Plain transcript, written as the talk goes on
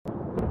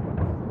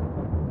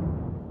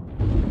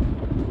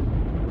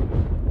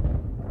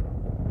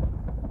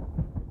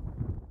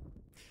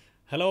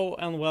Hello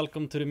and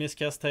welcome to the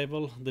Miscast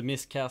table, the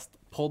Miscast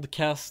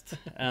podcast.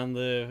 And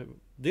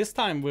this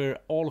time we're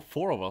all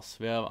four of us.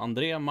 We have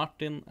Andrea,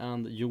 Martin,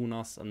 and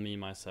Jonas, and me,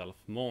 myself,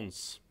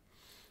 Måns.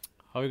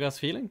 How are you guys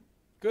feeling?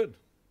 Good.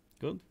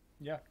 Good?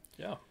 Yeah,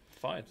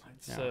 fine.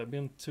 It's Yeah.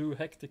 been 2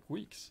 hectic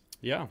weeks.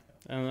 Yeah.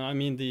 And I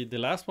mean, the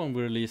last one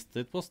we released,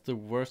 it was the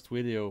worst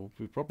video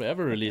we probably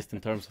ever released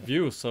in terms of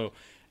views. So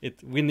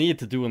we need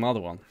to do another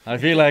one. I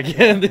feel like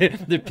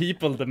the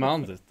people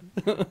demand it.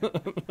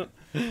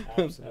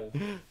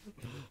 Absolutely.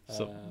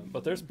 So-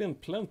 But there's been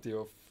plenty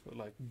of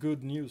like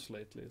good news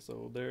lately,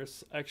 so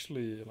there's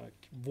actually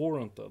like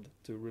warranted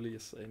to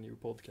release a new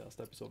podcast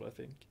episode, I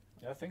think.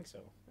 Yeah, I think so.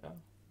 Yeah.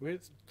 We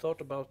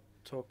thought about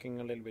talking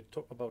a little bit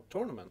about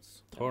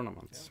tournaments.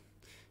 Tournaments.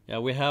 Yeah,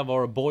 we have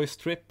our boys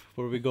trip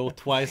where we go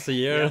twice a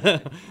year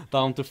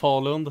down to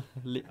Falun,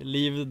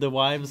 leave the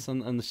wives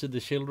and the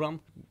children.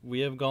 We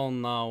have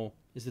gone now,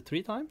 is it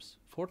 3 times?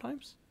 4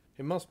 times?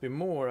 It must be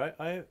more.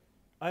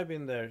 I've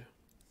been there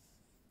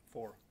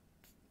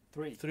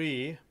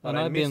 3, but And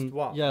I I've missed been,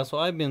 one. yeah, so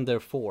I've been there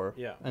 4.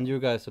 Yeah. And you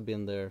guys have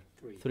been there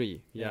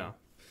 3. Yeah. Yeah.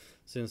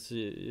 Since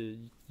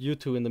you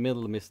two in the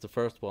middle missed the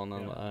first one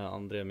and Yeah.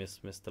 Andrea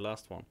missed the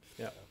last one.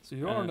 Yeah. So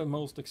you are the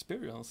most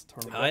experienced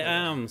tournament. I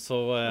am,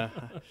 so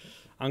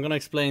I'm gonna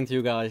explain to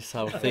you guys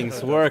how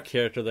things work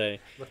here today.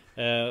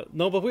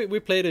 No, but we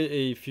played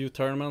a few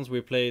tournaments.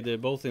 We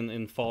played both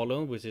in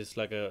Falun, which is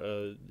like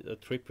a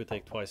trip we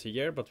take twice a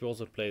year, but we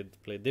also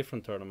played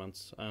different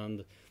tournaments.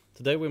 And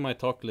today we might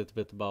talk a little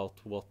bit about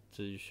what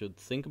you should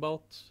think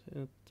about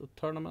the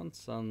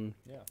tournaments and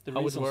The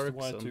how it reasons works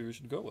why and- you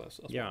should go as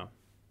well.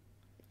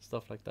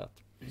 stuff like that.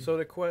 So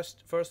the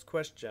first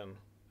question,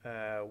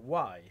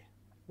 why?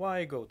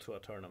 Why go to a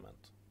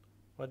tournament?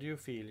 Why do you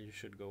feel you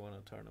should go on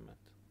a tournament?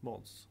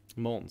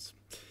 Måns.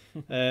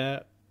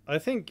 I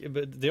think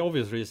the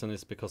obvious reason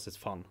is because it's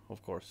fun,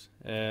 of course.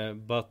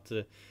 But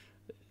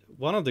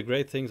one of the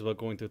great things about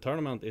going to a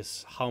tournament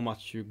is how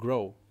much you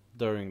grow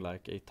during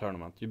like a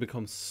tournament. You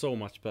become so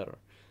much better.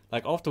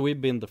 Like after we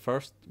went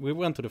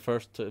to the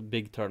first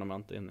big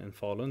tournament in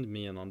Falun,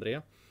 me and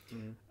Andrea.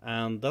 Mm.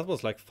 And that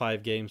was like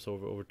 5 games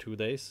over 2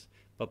 days.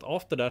 But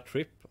after that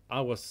trip,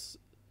 I was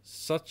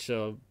such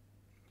a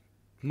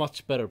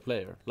much better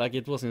player. Like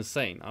it was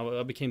insane.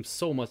 I became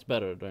so much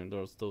better during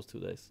those 2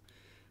 days.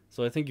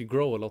 So I think you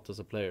grow a lot as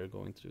a player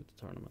going to the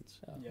tournaments.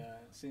 Yeah,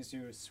 since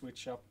you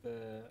switch up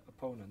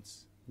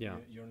opponents, Yeah.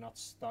 you're not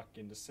stuck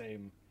in the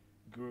same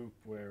group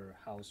where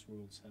house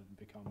rules have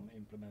become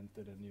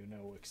implemented and you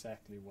know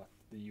exactly what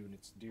the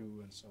units do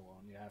and so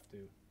on. You have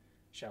to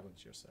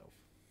challenge yourself.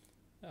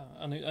 Yeah,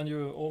 and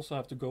you also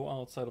have to go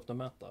outside of the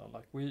meta.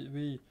 Like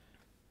we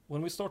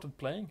when we started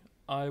playing,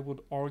 I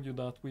would argue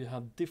that we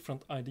had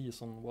different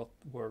ideas on what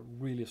were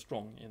really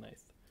strong in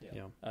 8th.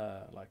 Yeah.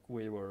 Like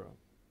we were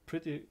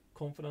pretty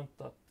confident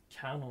that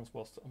cannons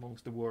was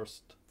amongst the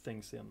worst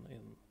things in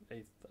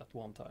 8th at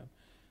one time,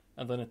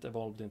 and then it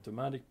evolved into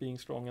magic being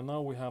strong, and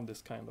now we have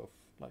this kind of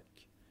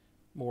like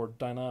more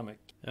dynamic.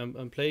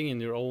 And playing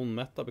in your own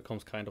meta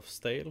becomes kind of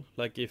stale.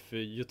 Like if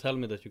you tell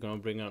me that you're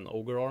gonna bring an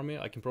ogre army,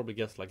 I can probably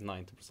guess like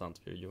 90%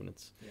 of your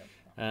units. Yeah.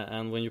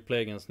 And when you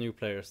play against new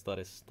players, that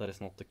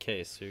is not the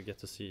case. So you get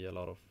to see a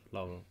lot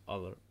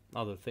of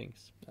other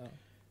things.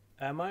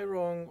 Am I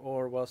wrong,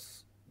 or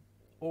was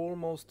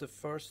almost the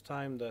first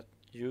time that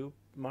you,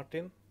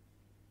 Martin,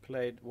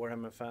 played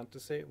Warhammer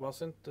Fantasy?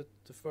 Wasn't it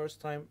the first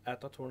time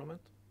at a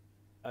tournament?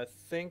 I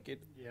think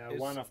it. Yeah, It's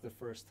one of the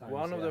first times.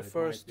 One of yeah, the it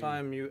first might be.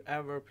 time you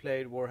ever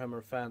played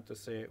Warhammer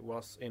Fantasy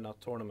was in a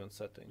tournament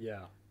setting.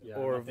 Yeah, yeah.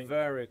 Or and I think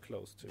very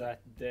close to. that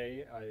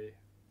day I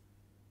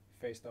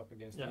faced up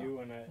against Yeah. you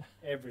and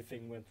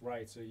everything went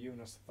right. So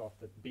Jonas thought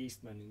that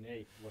Beastman in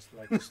 8 was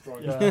like the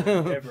strongest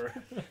Yeah. ever.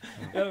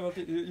 Yeah, but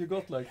you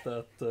got like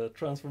that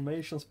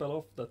transformation spell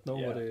off that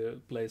nobody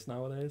plays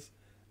nowadays.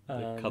 The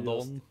And you Kadon.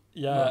 just-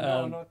 yeah,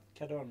 no, and not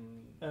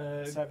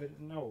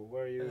Kadon.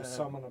 Where you uh,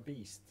 summon a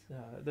beast.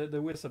 yeah,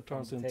 the wizard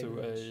turns And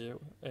into tame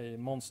a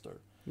monster.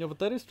 Yeah, but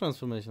that is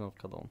transformation of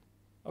Kadon.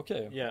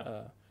 Okay.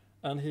 Yeah.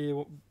 And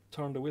he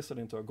turned the wizard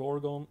into a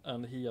gorgon,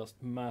 and he just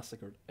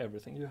massacred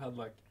everything. You had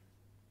like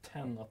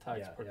 10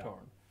 attacks per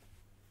turn.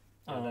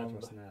 Yeah, that And-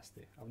 was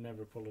nasty. I've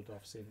never pulled it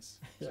off since.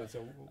 Yeah. So it's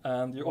a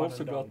And you one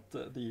also and done.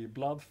 got the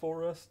blood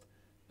forest,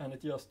 and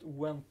it just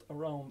went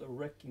around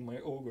wrecking my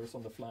ogres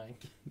on the flank.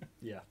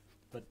 Yeah,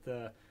 but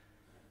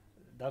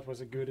that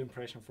was a good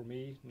impression for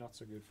me, not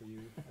so good for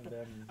you. And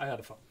then I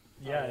had fun.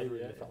 yeah, I had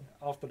really yeah, fun.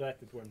 after that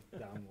it went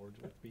downward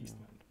with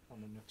Beastman.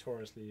 I'm a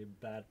notoriously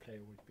bad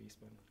player with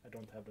Beastman. I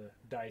don't have the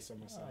dice on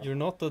my side. You're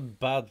not a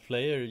bad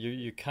player.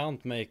 You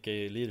can't make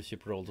a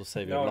leadership roll to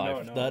save your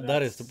life. No,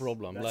 that is the that's-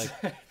 problem. that's-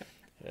 Like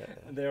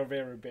and they are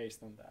very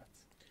based on that.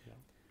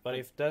 But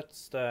if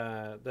that's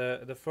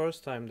the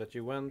first time that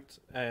you went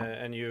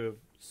and you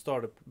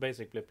started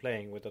basically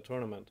playing with a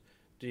tournament,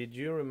 did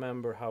you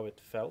remember how it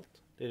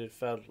felt? Did it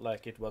felt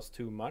like it was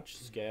too much,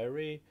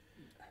 scary?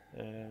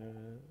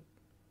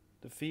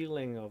 The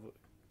feeling of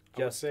I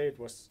would just say it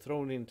was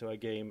thrown into a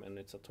game and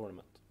it's a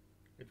tournament.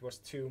 it was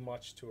too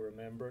much to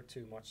remember,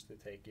 too much to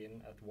take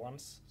in at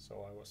once.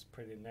 So I was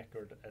pretty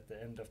knackered at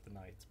the end of the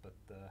night. But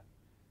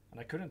and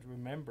I couldn't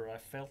remember. I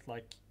felt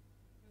like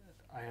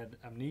I had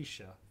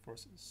amnesia for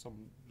some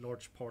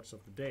large parts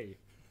of the day.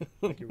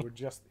 Like you were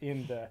just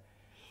in the.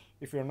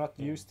 If you're not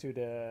used to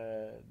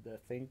the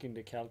thinking,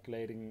 the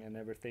calculating, and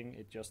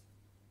everything,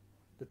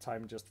 the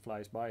time just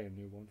flies by and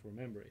you won't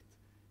remember it.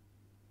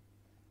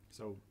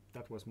 So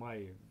that was my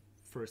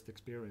first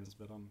experience,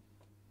 but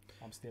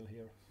I'm still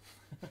here.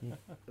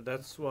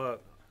 That's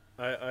what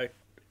I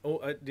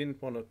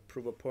didn't want to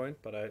prove a point,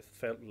 but I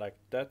felt like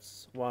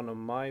that's one of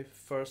my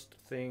first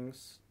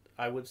things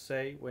I would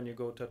say when you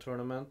go to a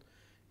tournament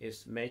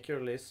is make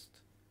your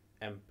list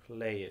and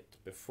play it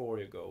before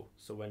you go.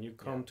 So when you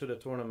come to the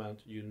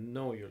tournament, you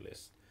know your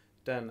list.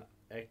 Then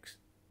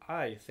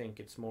I think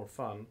it's more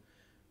fun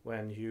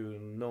when you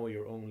know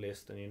your own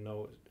list and you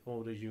know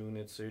all the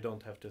units, so you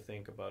don't have to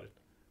think about it.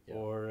 Yeah.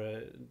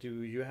 Or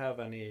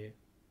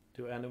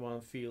do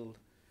anyone feel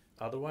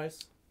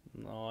otherwise?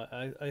 No,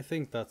 I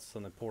think that's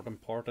an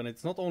important part, and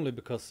it's not only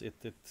because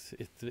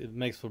it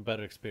makes for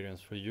better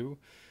experience for you,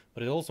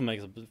 but it also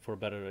makes for a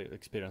better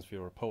experience for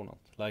your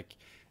opponent. Like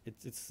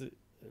it's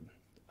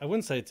I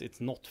wouldn't say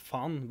it's not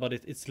fun, but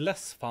it's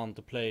less fun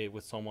to play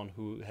with someone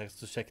who has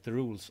to check the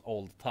rules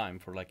all the time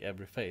for like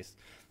every phase.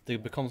 There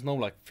becomes no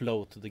like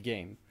flow to the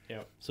game.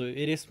 Yeah. So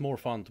it is more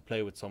fun to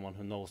play with someone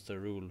who knows the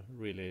rules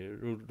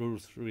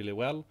really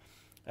well.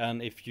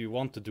 And if you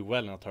want to do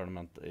well in a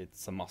tournament,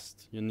 it's a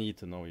must. You need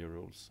to know your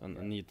rules and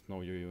need to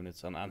know your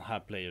units and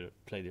have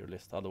played your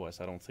list. Otherwise,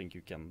 I don't think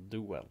you can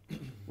do well.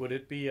 Would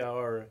it be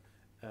our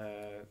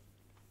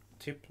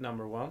tip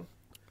number 1?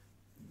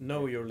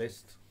 Know your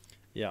list.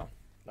 Yeah.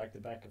 Like the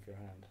back of your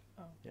hand.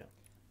 Oh. Yeah.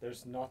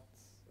 There's not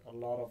a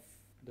lot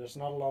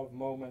of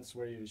moments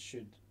where you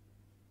should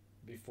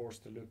be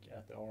forced to look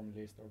at the army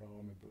list or the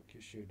army book.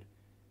 You should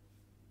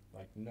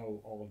like know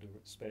all the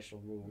special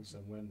rules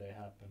and when they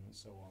happen and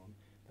so on.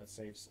 That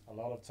saves a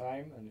lot of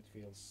time and it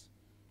feels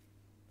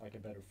like a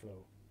better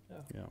flow.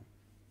 Yeah.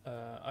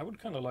 I would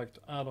kind of like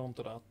to add on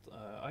to that.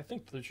 I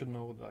think that you should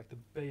know like the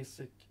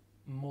basic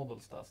model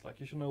stats. Like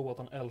you should know what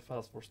an elf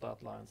has for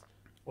stat lines,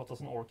 what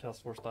does an orc has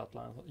for stat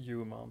lines,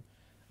 human.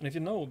 And if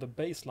you know the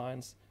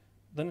baselines,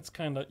 then it's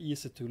kind of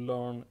easy to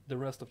learn the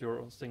rest of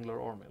your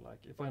singular army. Like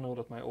if I know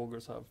that my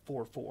ogres have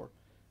 4/4,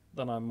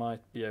 then I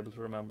might be able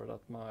to remember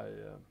that my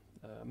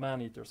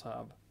man-eaters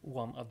have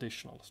 1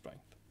 additional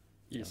strength.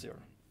 Easier.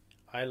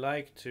 I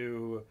like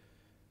to,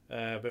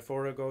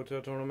 before I go to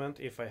a tournament,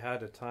 if I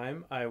had the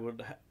time, I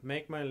would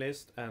make my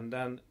list and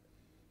then,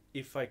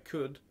 if I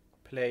could,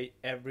 play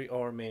every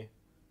army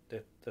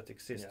that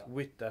exists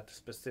with that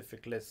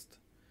specific list.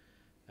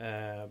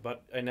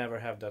 But I never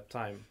have that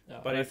time.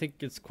 Yeah, but I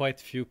think it's quite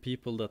few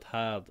people that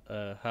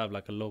have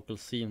like a local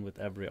scene with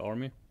every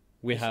army.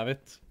 We have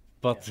it,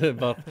 but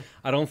but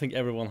I don't think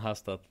everyone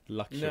has that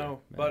luxury. No,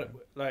 but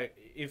like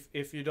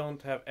if you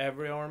don't have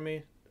every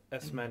army,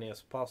 as many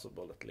as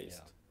possible at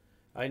least.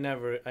 Yeah.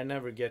 I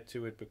never get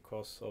to it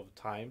because of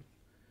time.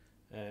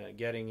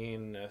 Getting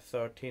in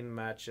 13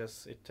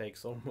 matches, it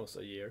takes almost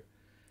a year.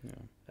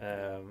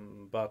 Yeah.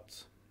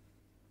 But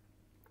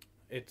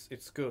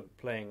it's good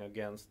playing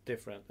against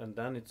different, and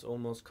then it's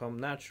almost come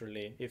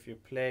naturally. If you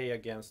play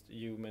against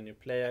human, you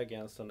play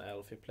against an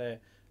elf,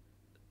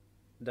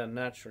 then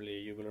naturally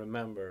you will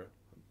remember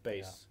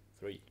base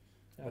 3.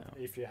 But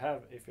if you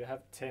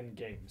have 10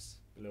 games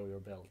below your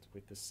belt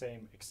with the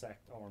same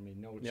exact army,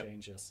 no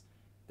changes,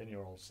 then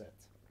you're all set.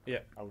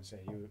 Yeah, I would say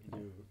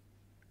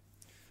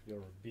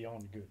you're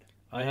beyond good.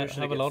 I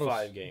usually have a lot of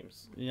 5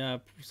 games. Yeah,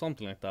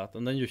 something like that,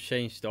 and then you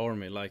change the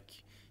army. Like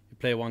you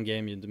play one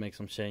game, you make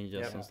some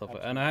changes and stuff.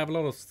 And I have a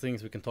lot of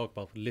things we can talk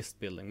about with list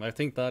building. But I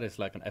think that is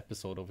like an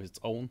episode of its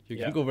own. You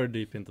can go very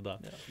deep into that.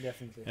 Yeah,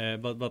 definitely.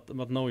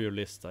 But know your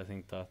list. I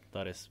think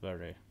that is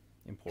very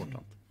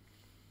important.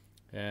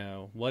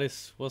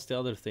 What's the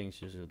other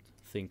things you should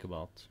think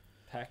about?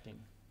 Packing.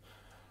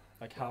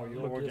 Like how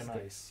you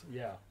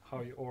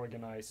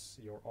organize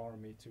your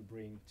army to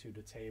bring to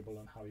the table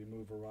and how you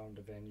move around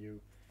the venue.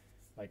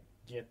 Like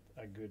get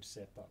a good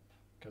setup,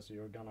 because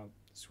you're gonna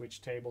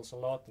switch tables a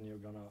lot and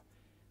you're gonna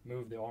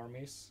move the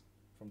armies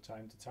from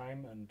time to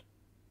time, and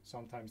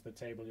sometimes the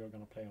table you're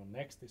gonna play on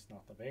next is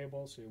not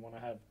available, so you want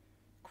to have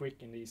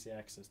quick and easy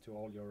access to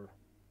all your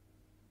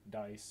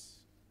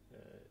dice,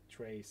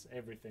 trays,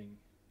 everything.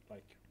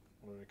 Like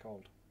what are they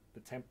called?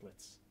 The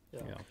templates.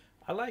 Yeah.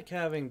 I like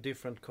having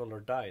different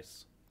color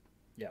dice.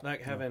 Yeah.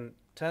 Like having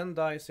 10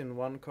 dice in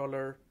one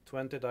color,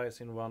 20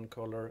 dice in one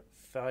color,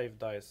 5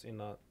 dice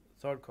in a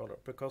third color.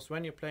 Because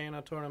when you play in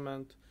a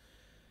tournament,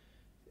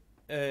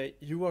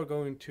 you are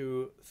going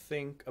to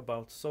think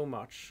about so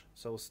much.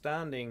 So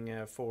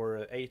standing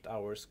for 8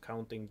 hours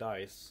counting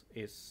dice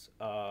is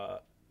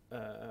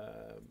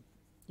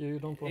you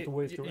don't want to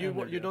waste your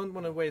energy. You don't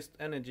want to waste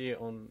energy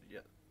on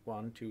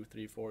 1, 2,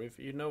 3, 4. If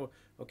you know,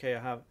 okay,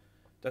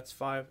 that's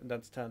 5,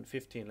 that's 10,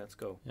 15, let's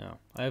go. Yeah,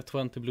 I have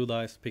 20 blue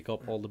dice, pick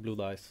up all the blue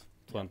dice,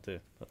 20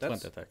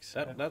 attacks.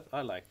 That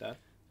I like that.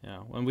 Yeah,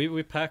 when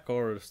we pack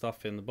our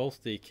stuff in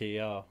both the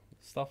IKEA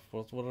stuff.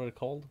 What are they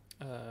called?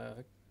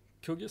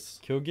 Kuggis.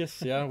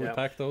 Kuggis. Yeah, we Yeah.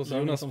 pack those.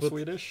 Learning Jonas some put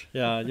Swedish.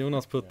 Yeah,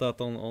 Jonas put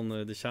that on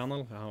the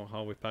channel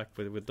how we pack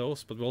with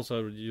those, but we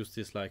also use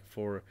this like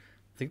for,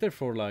 I think they're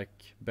for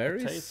like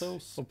berries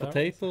Potatoes, or berries.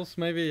 potatoes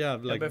maybe. Yeah,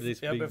 like these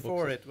big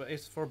before boxes.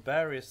 it's for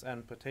berries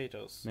and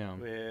potatoes. Yeah.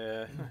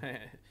 With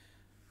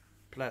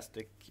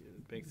plastic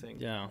big thing.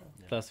 Yeah,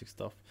 plastic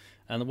stuff.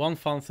 And one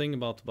fun thing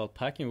about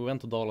packing, we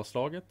went to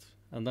Dalaslaget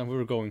and then we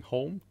were going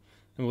home.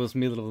 It was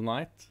middle of the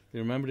night. You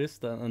remember this?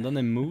 And then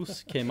a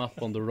moose came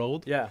up on the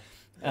road. Yeah.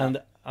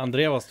 And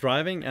Andrea was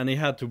driving and he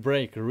had to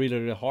brake really,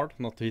 really hard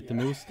not to hit the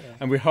moose. Yeah.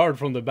 And we heard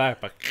from the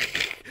backpack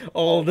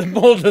all the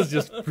boulders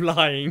just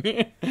flying.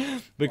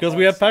 Because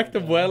we had packed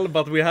them well,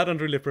 but we hadn't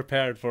really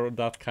prepared for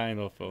that kind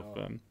of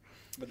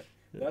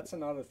That's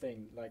another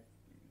thing. Like,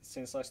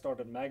 since I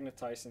started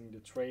magnetizing the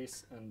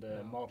trays and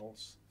the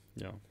models,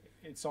 yeah.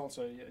 it's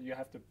also you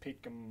have to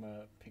pick them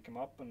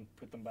up and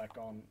put them back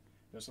on.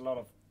 There's a lot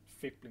of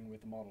fiddling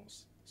with the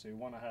models, so you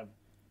want to have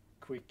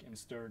quick and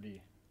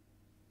sturdy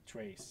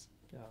trays.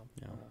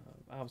 Yeah,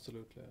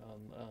 absolutely.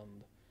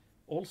 And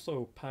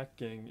also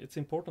packing, it's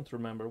important to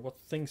remember what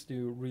things do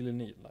you really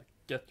need. Like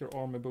get your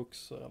army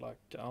books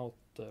out,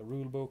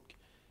 rule book,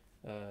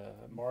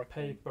 Mark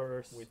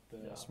papers with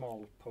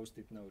small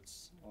post-it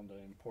notes on the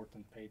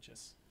important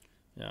pages.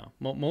 Yeah,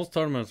 most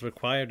tournaments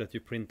require that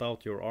you print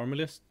out your army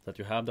list, that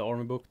you have the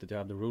army book, that you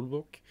have the rule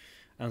book,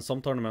 and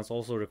some tournaments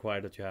also require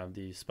that you have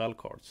the spell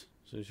cards.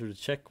 So you should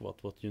check what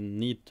you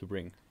need to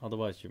bring.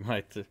 Otherwise, you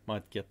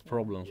might get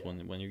problems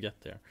when you get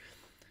there.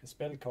 The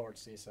spell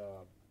cards is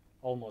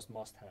almost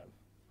must-have,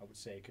 I would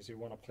say, because you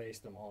want to place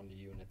them on the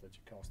unit that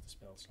you cast the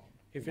spells on.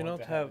 If you want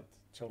don't to have it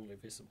totally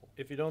visible.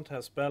 If you don't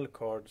have spell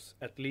cards,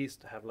 at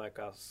least have like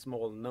a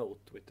small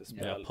note with the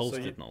spell. Yeah,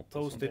 post-it note.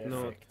 Post-it The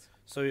note. effect.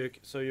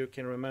 So you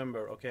can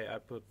remember. Okay, I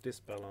put this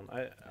spell on.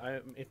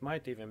 It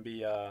might even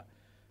be a.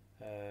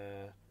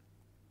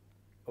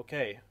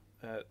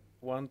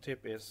 One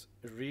tip is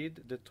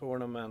read the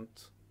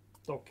tournament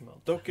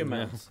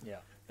document. Yeah.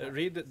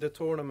 Read the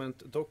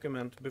tournament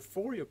document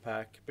before you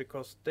pack,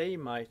 because they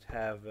might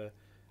have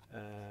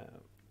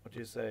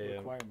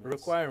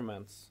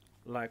requirements.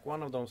 Like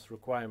one of those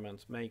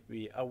requirements may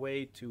be a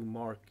way to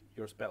mark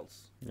your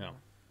spells. Yeah.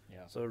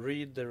 Yeah. So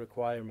read the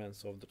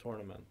requirements of the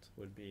tournament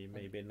would be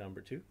maybe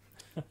number 2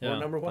 Yeah, or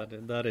number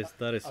 1. that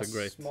is a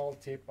great. Small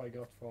tip I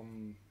got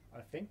from,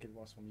 I think it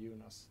was from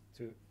Jonas,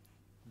 to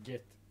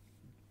get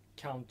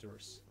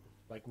counters,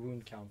 like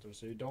wound counters.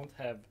 So you don't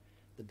have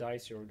the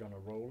dice you're gonna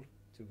roll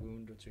to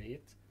wound or to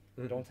hit.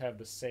 You don't have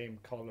the same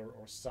color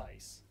or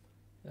size.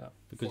 Yeah,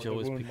 Because for you the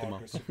always wound pick them up.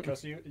 markers.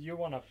 Because you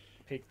want to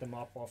pick them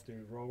up after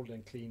you rolled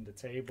and cleaned the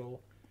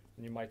table,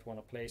 and you might want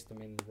to place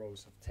them in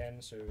rows of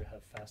 10 so you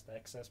have fast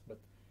access. But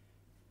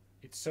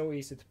it's so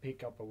easy to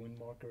pick up a wound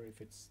marker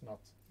if it's not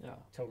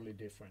totally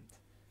different.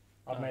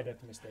 I've made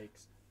that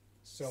mistakes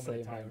so many Same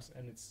here. times,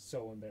 and it's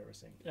so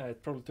embarrassing. Yeah,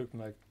 it probably took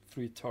me like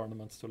 3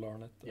 tournaments to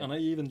learn it. Yeah. And I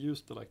even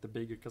used the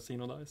bigger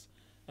casino dice.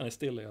 And I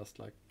still just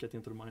get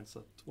into the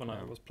mindset when I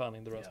Yeah. was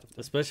planning the rest Yeah. of the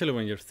Especially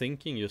when you're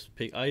thinking,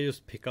 I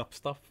just pick up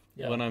stuff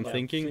when I'm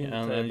thinking, Fill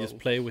the and just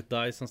table. play with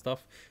dice and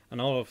stuff, and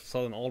all of a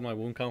sudden all my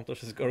wound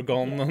counters are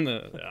gone. And,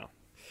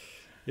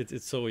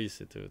 it's so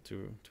easy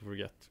to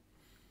forget.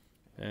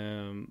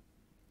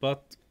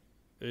 But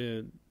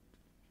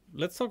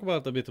let's talk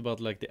a bit about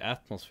like the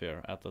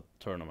atmosphere at the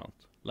tournament.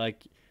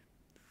 Like,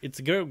 it's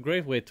a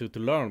great way to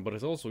learn, but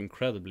it's also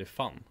incredibly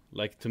fun.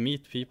 Like to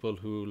meet people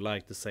who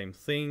like the same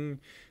thing,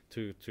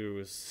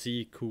 to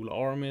see cool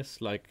armies.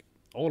 Like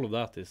all of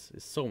that is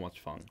so much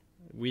fun.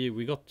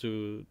 We got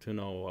to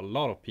know a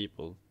lot of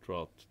people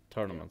throughout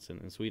tournaments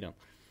in Sweden,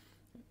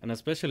 and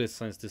especially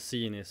since the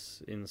scene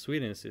in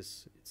Sweden is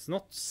it's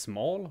not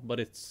small, but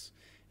it's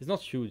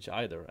not huge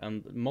either,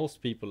 and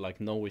most people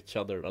like know each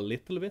other a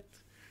little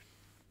bit.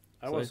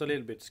 I was a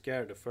little bit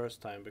scared the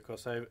first time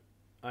because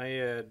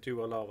I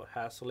do a lot of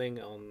hassling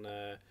on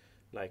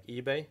like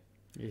eBay.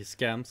 He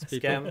scams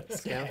people.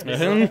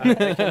 Scam.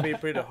 I can be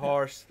pretty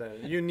harsh.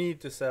 Then you need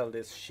to sell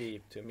this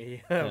sheep to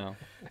me. Yeah.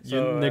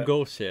 So, You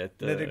negotiate.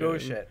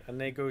 I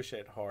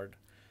negotiate hard.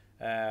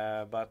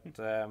 But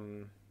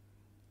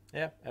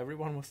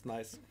everyone was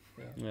nice.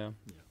 Yeah.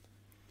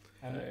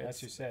 And Yeah,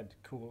 as you said,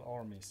 cool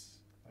armies.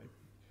 Like,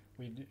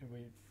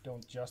 we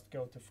don't just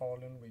go to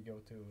Falun, we go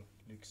to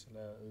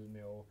Lycksele,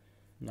 Umeå,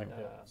 like No.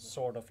 the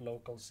sort of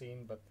local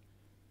scene, but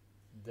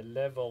the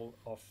level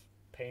of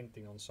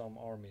painting on some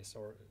armies,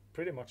 or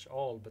pretty much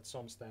all, but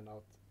some stand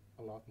out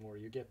a lot more.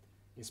 You get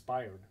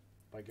inspired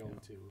by going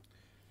to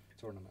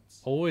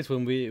tournaments. Always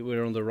when we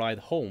were on the ride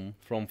home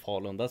from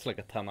Falun, that's like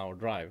a 10-hour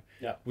drive.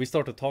 Yeah. We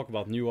start to talk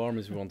about new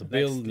armies we want to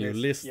build, new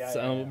lists,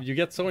 and you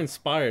get so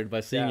inspired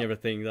by seeing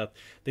everything that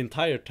the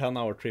entire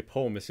 10-hour trip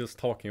home is just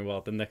talking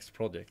about the next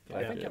project.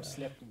 I think I've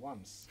slept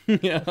once,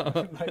 Yeah.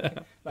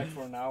 like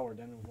for an hour,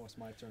 then it was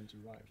my turn to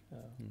ride.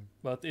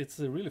 But it's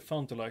really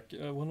fun to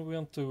when we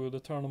went to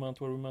the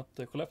tournament where we met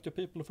the Skellefteå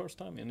people the first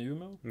time in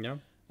Umeå. Yeah.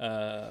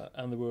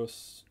 And there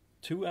was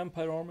two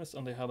Empire armies,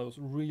 and they had those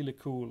really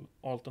cool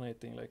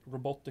alternating like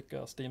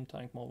Robotica steam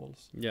tank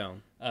models, Yeah.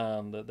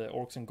 and the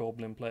Orcs and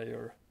Goblin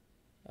player.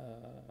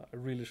 I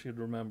really should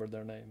remember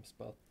their names,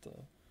 but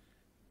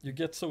you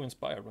get so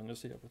inspired when you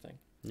see everything.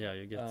 Yeah,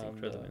 you get And,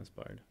 incredibly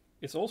inspired.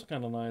 It's also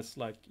kind of nice,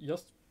 like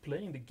just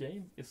playing the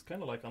game is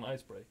kind of like an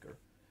icebreaker,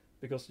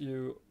 because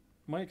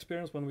my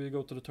experience when we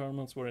go to the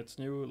tournaments where it's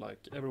new,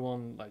 like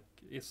everyone like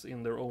is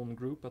in their own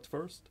group at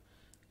first,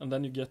 and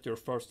then you get your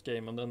first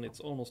game, and then it's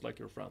almost like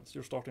your friends.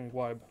 You're starting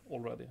vibe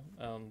already,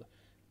 and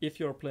if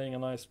you're playing a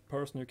nice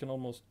person, you can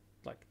almost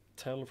like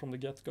tell from the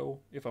get-go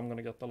if I'm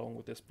gonna get along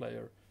with this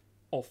player,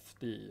 off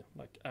the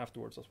like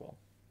afterwards as well.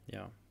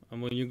 Yeah.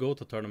 And when you go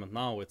to tournament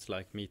now, it's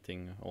like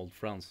meeting old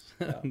friends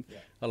Yeah.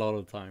 a lot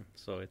of the time.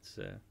 So it's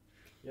Yeah,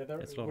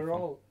 It's a lot of we're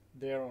fun. all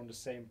there on the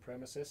same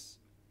premises.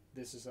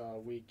 This is a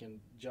weekend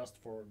just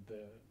for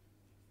the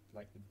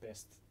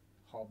best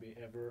hobby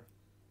ever,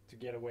 to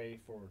get away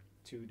for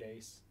 2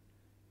 days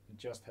and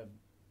just have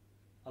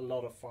a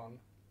lot of fun.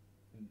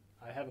 And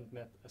I haven't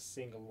met a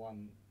single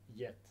one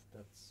yet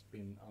that's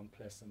been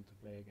unpleasant to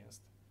play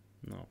against.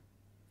 no.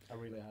 I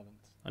really haven't.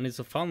 And it's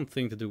a fun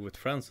thing to do with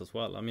friends as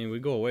well. I mean, we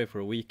go away for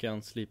a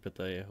weekend, sleep at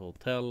a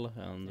hotel,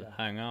 and Yeah.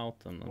 hang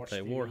out and Watch play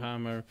TV.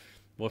 Warhammer,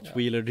 watch Yeah.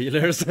 Wheeler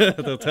Dealers at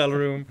the hotel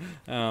room,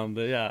 and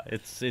yeah,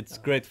 it's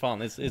great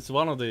fun. It's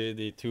one of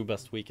the two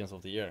best weekends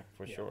of the year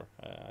for Yeah. sure.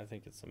 I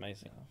think it's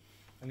amazing.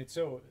 And it's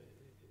so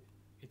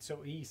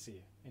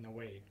easy in a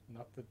way.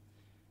 Not that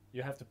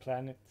you have to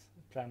plan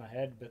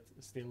ahead, but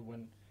still,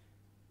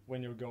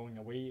 when you're going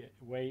away,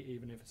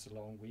 even if it's a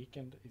long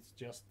weekend, it's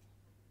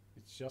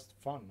just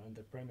fun. And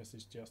the premise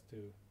is just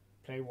to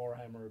play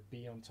Warhammer,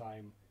 be on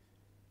time.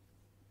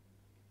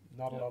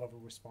 Not a Yeah. lot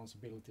of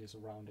responsibilities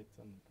around it,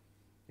 and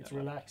it's Yeah.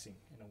 relaxing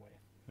in a way.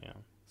 Yeah.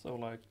 So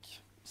like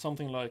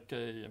something like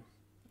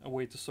a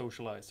way to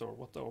socialize, or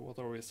what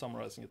are we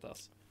summarizing it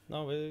as?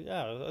 No,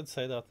 yeah, I'd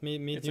say that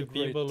meet It's a new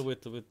great- people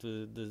with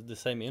the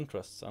same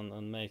interests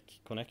and make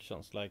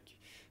connections. Like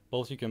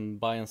both you can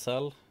buy and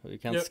sell. You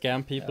can't Yep.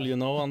 scam people, Yeah.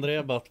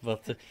 Andre, but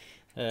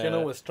Can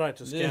always try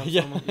to scam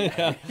yeah, someone.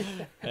 yeah.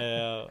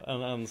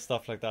 And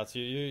stuff like that. So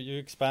you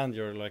expand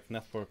your like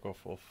network of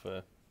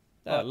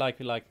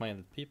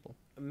like-minded people.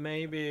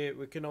 Maybe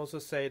we can also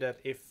say that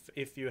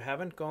if you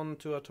haven't gone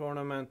to a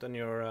tournament and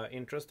you're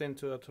interest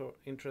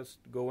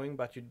going,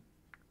 but you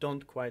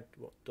don't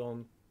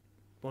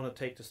want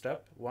to take the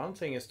step, one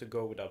thing is to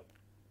go without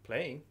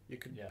playing. You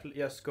could Yeah.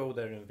 just go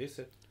there and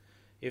visit.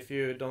 If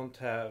you don't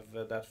have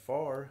that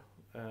far,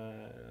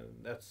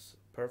 that's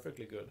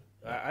perfectly good.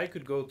 I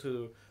could go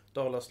to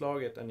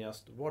Dalaslaget and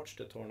just watch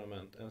the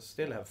tournament and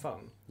still have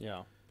fun.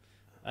 Yeah.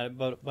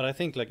 But I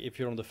think like if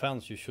you're on the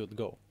fence, you should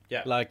go.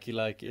 Yeah.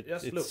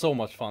 Just It's look. so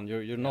much fun.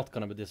 You're not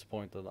gonna be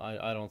disappointed.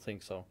 I don't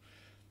think so.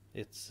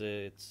 It's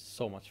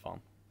so much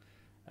fun,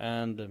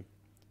 and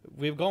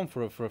we've gone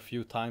for a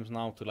few times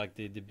now to like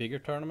the bigger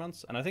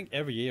tournaments, and I think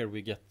every year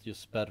we get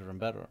just better and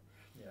better.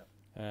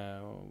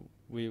 Yeah.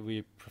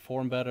 We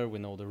perform better. We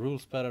know the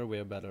rules better. We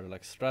have better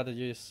like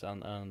strategies,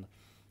 and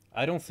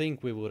I don't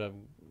think we would have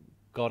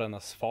gotten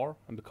as far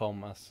and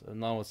become as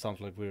now it sounds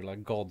like we're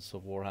like gods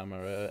of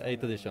Warhammer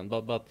 8th edition,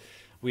 but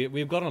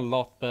we've gotten a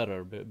lot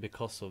better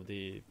because of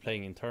the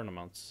playing in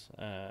tournaments,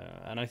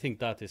 and I think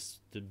that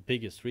is the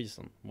biggest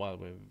reason why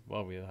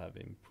we have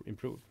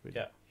improved. Really.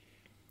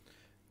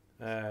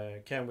 Yeah.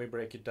 Can we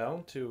break it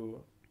down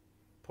to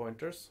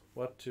pointers?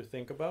 What to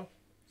think about?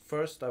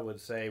 First, I would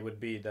say would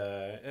be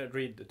the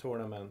read the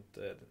tournament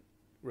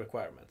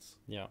requirements.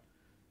 Yeah.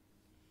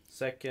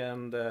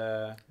 Second,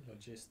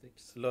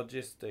 logistics,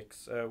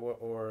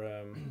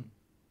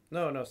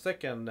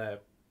 Second,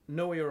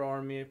 know your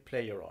army,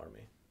 play your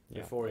army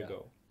Yeah. before you Yeah.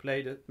 go.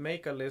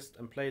 Make a list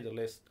and play the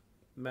list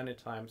many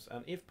times,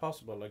 and if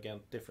possible,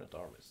 against different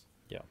armies.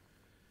 Yeah.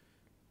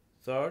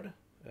 Third,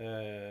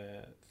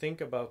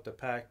 think about the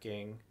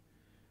packing,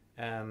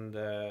 and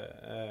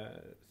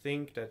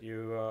think that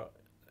you.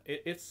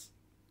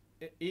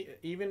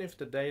 Even if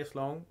the day is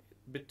long,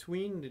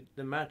 between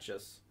the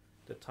matches,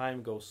 the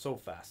time goes so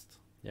fast.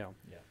 Yeah.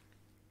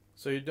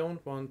 So you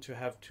don't want to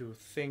have to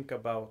think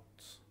about.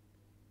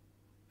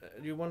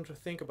 You want to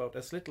think about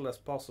as little as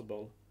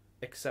possible,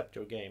 except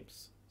your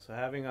games. So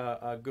having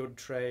a good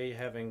tray,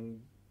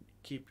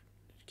 keep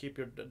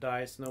your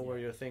dice, know where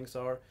your things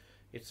are.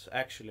 It's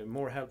actually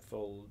more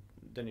helpful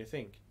than you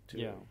think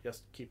to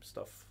just keep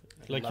stuff.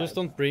 Like alive. just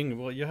don't bring.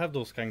 Well, you have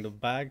those kind of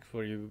bags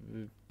where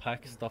you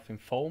pack stuff in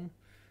foam.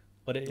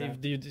 But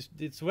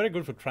it's very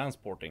good for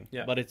transporting.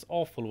 Yeah. But it's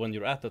awful when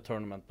you're at the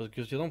tournament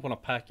because you don't want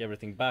to pack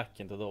everything back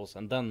into those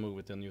and then move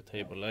it to a new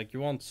table. Like you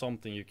want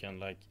something you can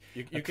like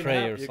You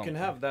tray or you can something.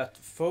 have that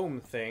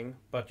foam thing,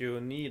 but you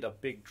need a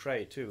big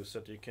tray too, so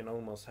that you can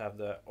almost have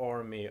the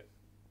army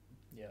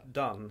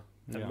done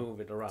and Yeah. move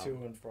it around.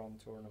 To and from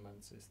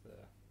tournaments is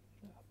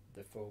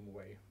the foam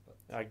way. But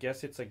I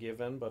guess it's a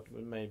given, but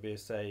we maybe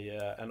say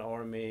an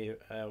army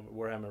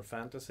Warhammer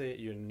Fantasy,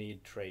 you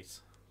need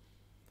trays.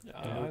 Yeah,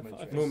 Yeah. I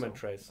think Movement so.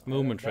 trays.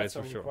 Movement that's trays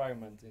a for sure.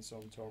 requirement in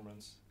some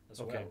tournaments as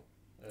Okay.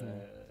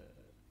 well.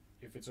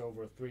 if it's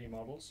over 3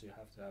 models, you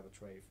have to have a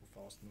tray for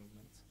fast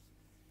movement.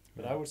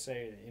 But Yeah. I would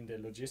say in the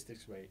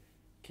logistics way,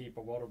 keep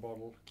a water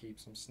bottle, keep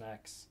some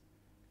snacks,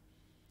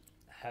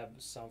 have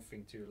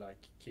something to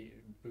like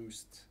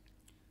boost,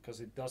 because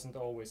it doesn't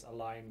always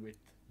align with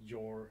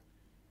your,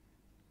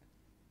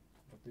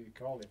 what do you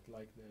call it,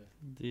 like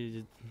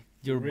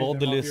Your rhythm of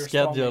bodily your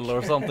schedule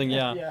stomach. or something,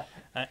 yeah.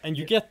 Yeah. And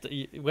you get,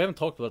 we haven't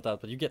talked about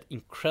that, but you get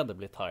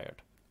incredibly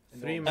tired.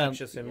 3 And-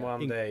 matches in yeah.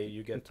 one day,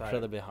 you get tired.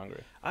 Incredibly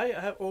hungry. I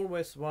have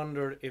always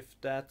wondered if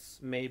that's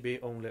maybe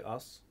only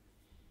us.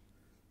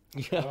 I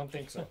Yeah. don't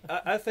think so.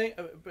 I think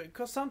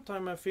because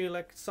sometimes I feel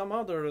like some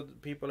other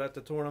people at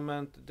the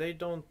tournament, they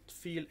don't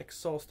feel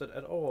exhausted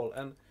at all,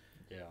 and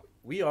Yeah.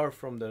 we are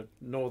from the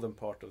northern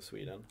part of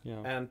Sweden.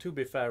 Yeah. And to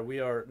be fair, we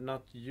are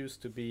not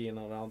used to being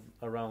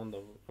around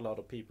a lot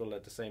of people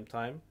at the same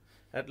time.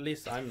 At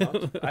least I'm not.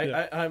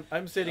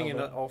 I'm sitting in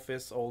an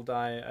office all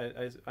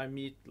day. I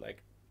meet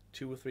like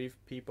 2 or 3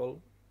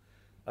 people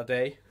a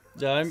day.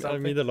 Yeah, I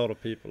Something. meet a lot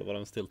of people, but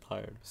I'm still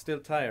tired. Still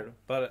tired,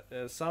 but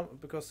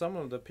some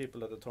of the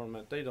people at the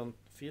tournament, they don't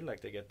feel like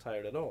they get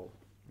tired at all.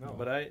 No.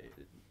 But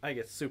I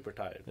get super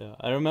tired. Yeah,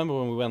 I remember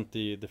when we went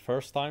the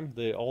first time,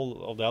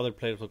 all of the other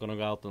players were gonna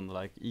go out and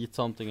like eat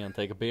something and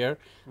take a beer.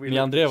 Me and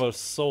Andrea were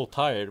so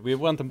tired. We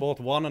went and bought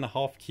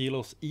 1.5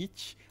 kilos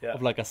each Yeah.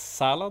 of like a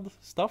salad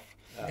stuff.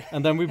 Yeah.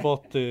 And then we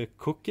bought the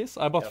cookies.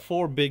 I bought Yep.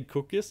 4 big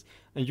cookies,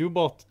 and you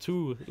bought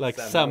 2 like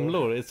Semlor.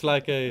 semlor. It's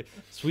like a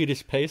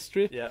Swedish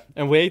pastry. Yeah.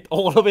 And we ate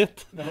all of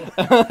it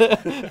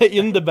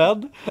in the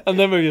bed, and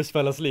then we just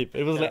fell asleep.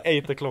 It was like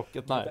 8 o'clock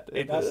at night.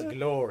 It was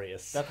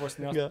glorious. That was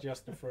not Yeah.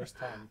 just the first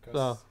time, because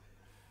No.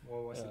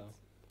 what was it?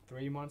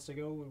 3 months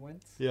ago we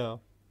went, Yeah,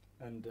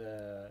 and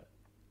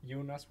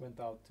Jonas went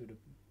out to the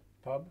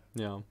pub,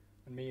 yeah.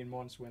 and me and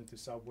Mons went to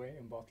Subway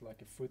and bought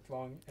like a foot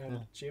long and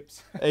Yeah.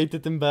 chips. Ate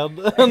it in bed,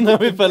 and then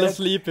we fell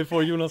asleep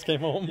before Jonas came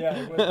home.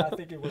 Yeah, it was, I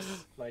think it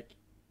was like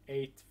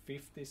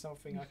 8:50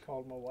 something. I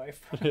called my wife,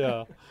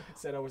 Yeah.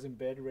 said I was in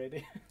bed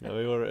ready. Yeah,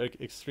 we were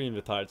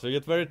extremely tired. So you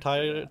get very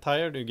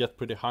tired, you get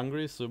pretty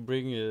hungry, so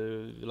bring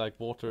like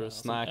water, Yeah,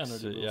 some snacks,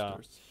 energy yeah.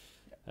 boosters.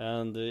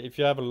 And if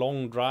you have a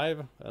long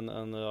drive and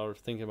are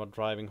thinking about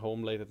driving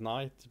home late at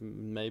night,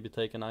 maybe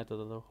take a night at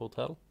a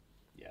hotel.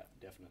 Yeah,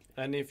 definitely.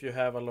 And if you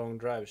have a long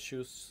drive,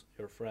 choose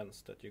your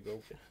friends that you go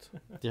with.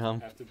 Yeah.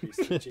 Have to be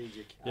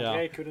strategic. Yeah.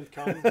 Andre couldn't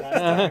come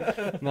last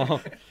time.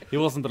 No, he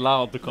wasn't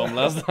allowed to come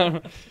last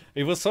time.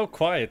 It was so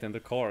quiet in the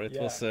car. It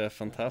Yeah. was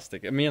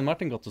fantastic. Me and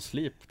Martin got to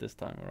sleep this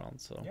time around,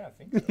 so. Yeah, I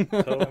think so. And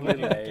we Totally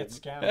didn't lame. get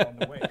scammed on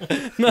the way.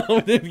 No,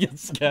 we didn't get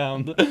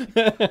scammed.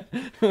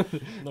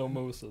 No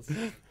Moses.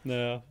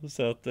 No,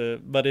 so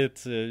but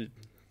it's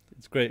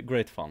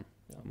great fun,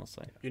 I must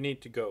say. You need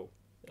to go.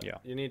 Yeah.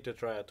 You need to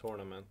try a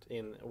tournament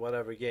in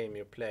whatever game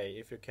you play.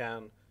 If you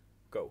can,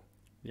 go.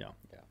 Yeah.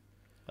 Yeah.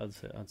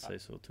 I'd say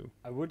so too.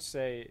 I would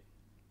say,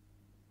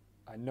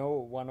 I know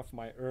one of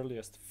my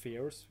earliest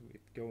fears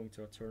with going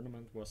to a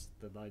tournament was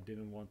that I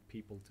didn't want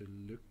people to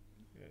look,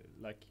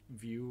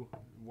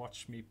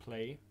 watch me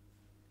play,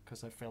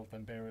 because I felt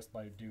embarrassed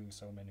by doing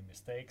so many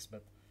mistakes.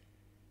 But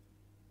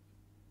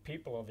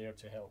people are there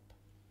to help.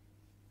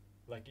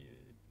 Like,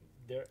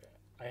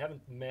 I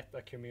haven't met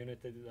a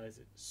community that is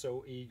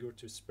so eager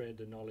to spread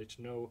the knowledge.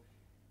 No,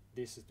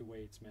 this is the way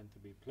it's meant to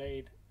be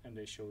played, and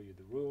they show you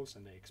the rules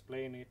and they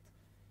explain it.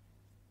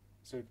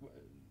 So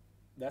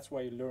that's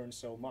why you learn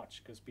so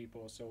much, because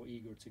people are so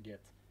eager to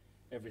get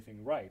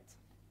everything right,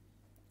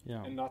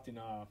 Yeah. and not in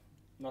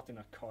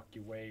a cocky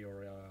way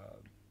or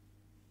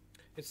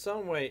In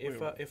some way,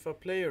 Well- if a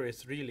player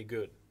is really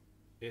good,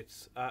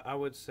 it's I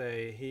would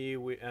say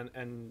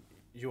and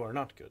you are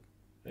not good.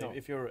 No.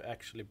 If you're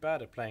actually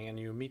bad at playing and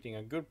you're meeting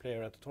a good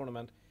player at the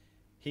tournament,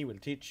 he will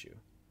teach you.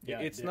 Yeah,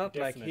 It's not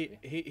like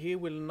definitely. he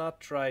will not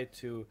try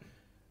to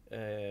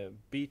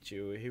beat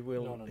you. He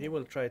will No. he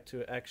will try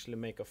to actually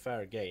make a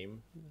fair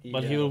game.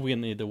 But he will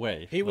win either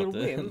way. He will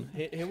but, win.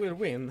 He will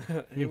win.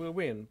 He will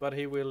win. But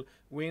he will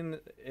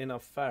win in a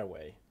fair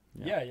way.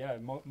 Yeah.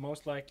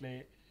 Most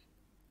likely,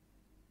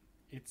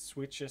 it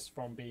switches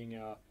from being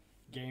a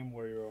game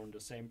where you're on the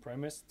same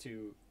premise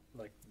to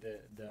like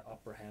the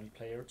upper hand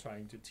player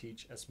trying to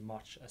teach as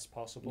much as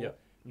possible. Yeah.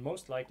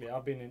 Most likely,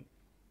 I've been in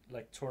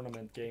like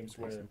tournament games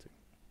where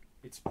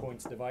it's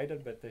points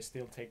divided, but they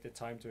still take the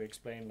time to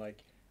explain,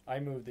 like, I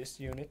move this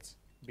unit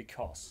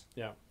because.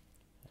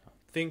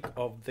 Think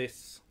of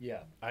this.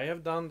 Yeah. I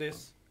have done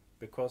this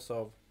because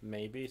of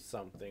maybe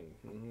something.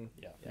 Mhm.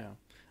 Yeah.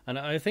 And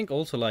I think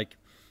also like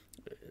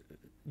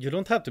you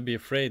don't have to be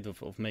afraid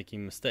of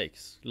making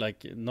mistakes.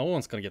 Like no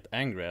one's gonna get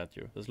angry at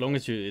you as long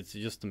as it's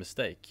just a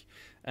mistake.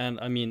 And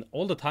I mean,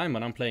 all the time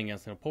when I'm playing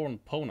against an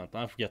opponent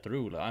and I forget the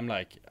rule, I'm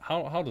like,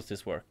 how does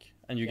this work?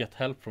 And you get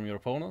help from your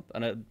opponent,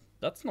 and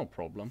that's no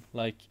problem.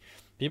 Like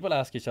people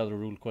ask each other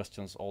rule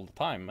questions all the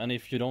time, and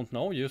if you don't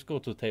know, you just go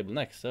to the table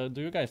next.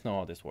 Do you guys know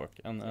how this works?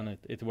 And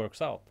it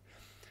works out.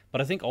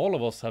 But I think all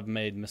of us have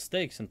made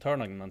mistakes in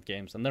tournament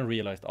games and then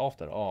realized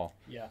after,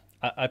 Yeah.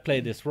 I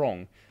played this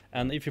wrong.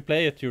 And if you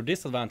play it to your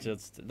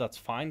disadvantage, that's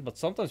fine. But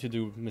sometimes you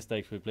do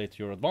mistakes we play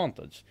to your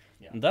advantage,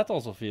 Yeah. and that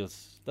also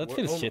feels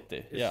shitty.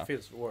 It Yeah,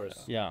 feels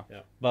worse. yeah.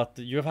 Yeah. But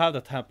you've had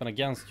that happen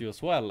against you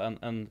as well,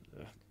 and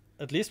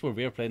at least where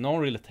we're playing, no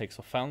one really takes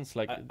offense.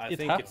 Like I it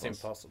think happens.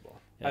 it's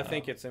impossible. Yeah. I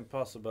think it's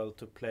impossible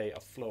to play a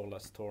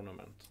flawless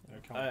tournament.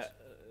 You can't.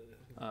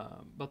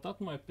 But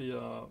that might be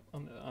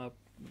a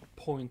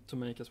point to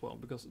make as well,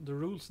 because the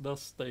rules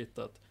does state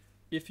that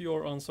if you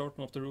are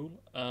uncertain of the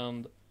rule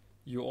and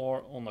you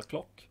are on a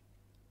clock,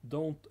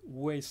 don't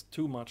waste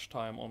too much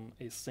time on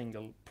a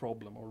single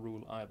problem or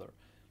rule either.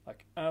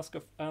 Like ask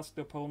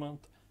the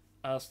opponent,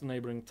 ask the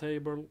neighboring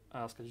table,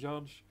 ask a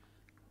judge.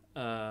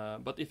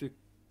 But if you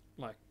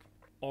like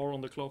are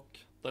on the clock,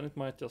 then it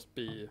might just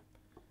be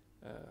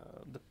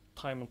the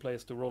time and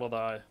place to roll a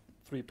die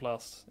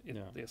 3+. It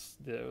is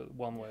the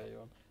one way,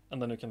 and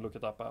then you can look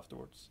it up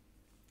afterwards.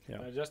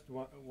 Yeah. I just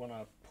want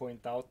to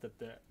point out that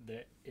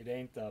it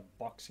ain't a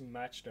boxing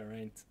match. There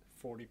ain't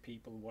 40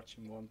 people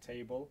watching one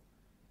table.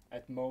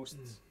 At most,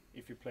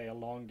 if you play a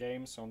long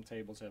game, some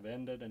tables have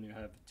ended and you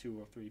have 2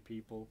 or 3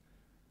 people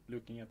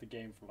looking at the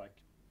game for like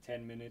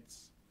 10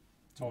 minutes,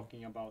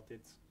 talking about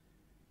it,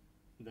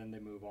 and then they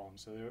move on.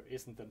 So there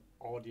isn't an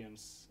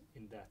audience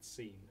in that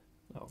scene.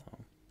 No.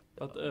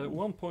 But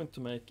one point to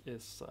make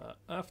is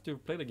after you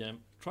play the game,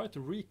 try to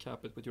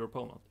recap it with your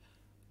opponent.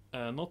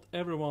 Not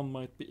everyone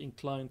might be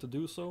inclined to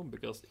do so,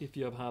 because if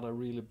you have had a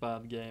really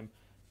bad game,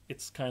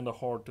 it's kind of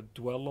hard to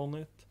dwell on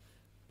it.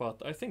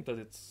 But I think that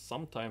it's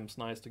sometimes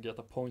nice to get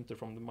a pointer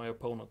from my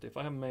opponent if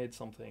I have made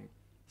something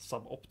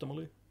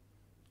suboptimally,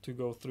 to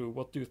go through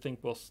what do you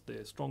think was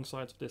the strong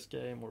sides of this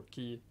game or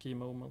key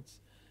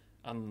moments,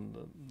 and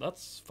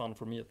that's fun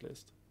for me at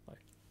least. Like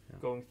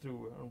going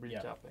through and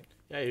recapping.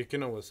 Yeah, you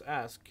can always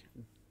ask,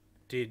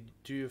 do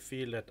you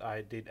feel that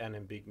I did any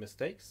big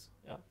mistakes?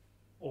 Yeah.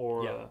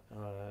 Or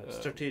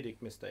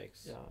strategic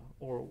mistakes. Yeah.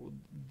 Or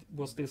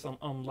was this an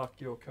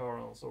unlucky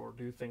occurrence, or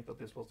do you think that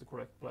this was the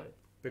correct play?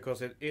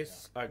 Because it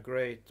is a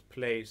great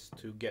place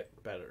to get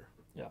better.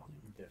 Yeah.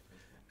 Definitely.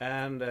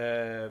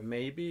 And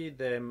maybe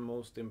the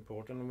most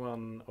important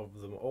one of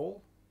them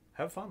all,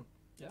 have fun.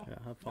 Yeah. Yeah,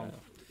 have fun.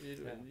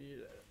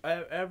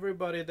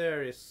 Everybody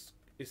there is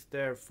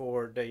there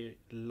for they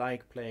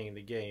like playing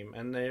the game,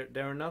 and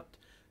they're not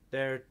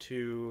there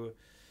to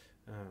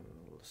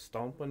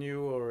stomp on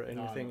you or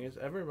anything. No. It's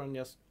everyone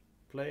just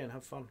play and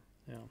have fun.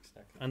 Yeah.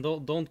 Exactly. And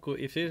don't go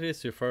if it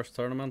is your first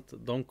tournament.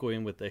 Don't go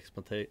in with the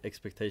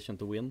expectation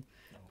to win,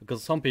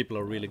 because some people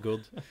are really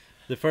good.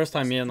 The first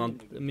time me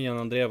and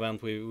Andrea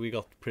went, we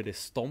got pretty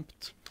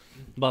stomped,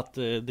 but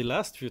the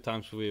last few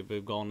times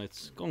we've gone,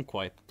 it's gone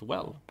quite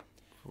well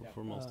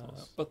for most of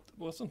us. But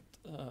wasn't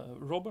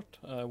Robert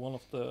one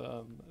of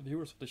the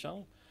viewers of the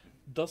channel?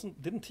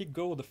 Didn't he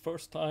go the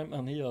first time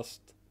and he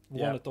just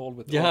won it all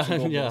with Yeah, Orcs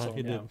and Goblins yeah, on?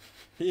 he did.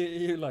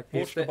 He like He's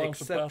watched a the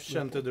bunch of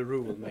exception to battles. the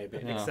rule, maybe.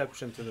 Yeah.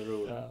 Exception to the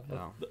rule.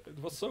 But it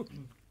was so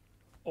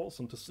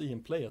awesome to see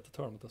him play at the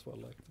tournament as well.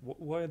 Like,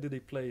 why did he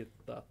play it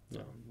that?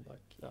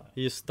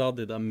 He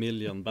studied a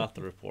million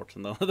battle reports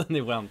and then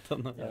he went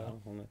and Yeah.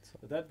 on it. So.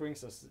 But that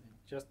brings us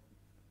just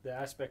the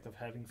aspect of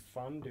having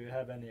fun. Do you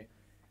have any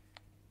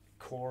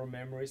core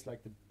memories,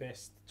 like the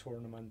best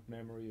tournament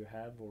memory you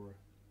have, or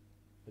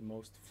the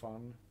most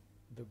fun,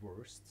 the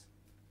worst?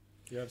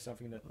 Do you have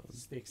something that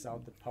sticks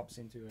out, that pops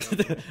into your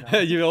head right now?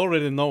 You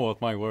already know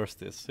what my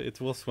worst is. It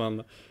was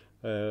when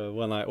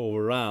I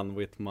overran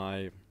with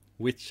my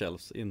witch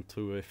elves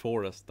into a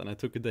forest, and I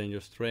took a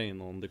dangerous terrain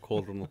on the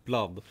Cauldron of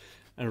Blood,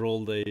 and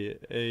rolled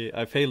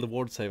I failed the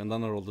ward save, and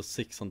then I rolled a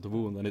 6 on the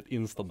wound, and it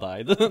insta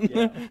died.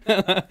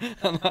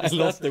 And I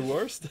lost the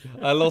worst.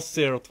 I lost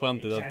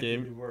 0-20 It that can't be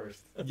game. the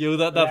worst. That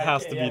Yeah,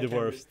 has to yeah, be it the can be.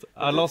 worst.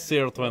 I lost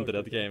 0-20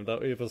 that game.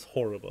 It was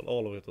horrible.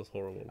 All of it was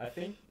horrible. I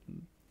think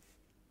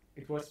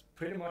it was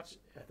pretty much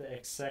at the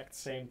exact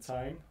same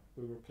time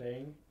we were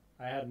playing.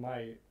 I had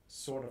my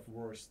sort of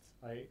worst.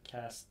 I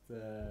cast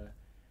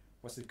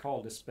what's it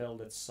called? The spell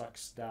that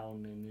sucks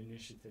down an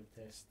initiative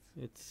test.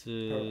 It's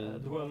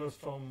Dwellers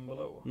from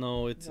below.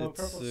 no, it's Purple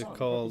Sun,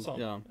 called Purple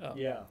Sun. yeah.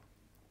 Yeah.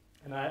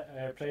 And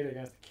I played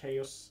against the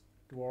Chaos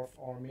Dwarf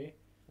army.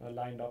 I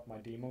lined up my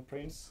Demon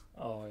Prince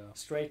Oh yeah.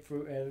 straight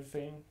through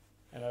everything,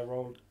 and I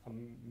rolled a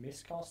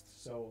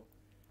miscast, so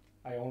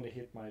I only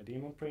hit my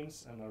Demon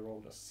Prince, and I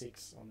rolled a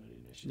 6 on the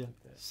initiative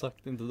test.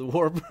 Sucked into the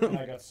warp. And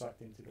I got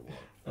sucked into the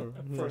wall.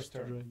 First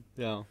turn.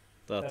 Yeah,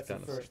 That's the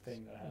kind of first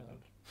thing that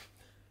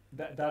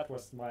happened. That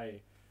was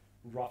my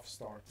rough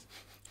start.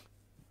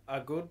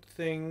 A good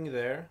thing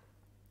there,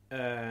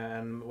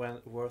 and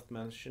worth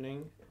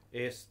mentioning,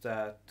 is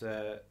that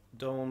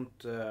don't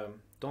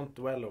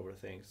dwell over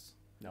things.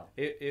 No.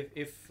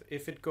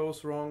 If it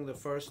goes wrong the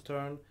first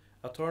turn,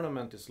 a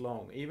tournament is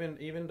long.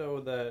 Even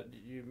though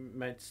you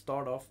might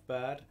start off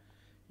bad,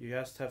 you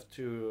just have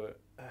to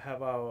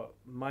have a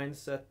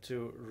mindset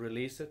to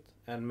release it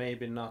and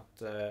maybe not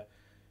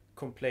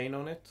complain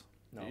on it.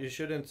 No. You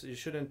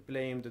shouldn't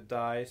blame the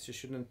dice. You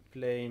shouldn't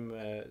blame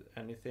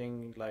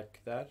anything like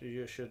that.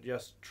 You should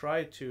just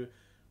try to,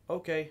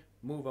 okay,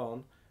 move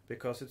on,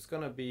 because it's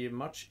gonna be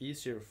much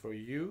easier for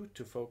you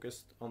to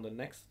focus on the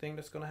next thing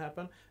that's gonna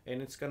happen,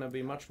 and it's gonna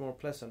be much more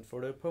pleasant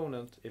for the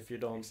opponent if you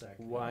don't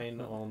Exactly. whine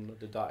on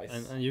the dice.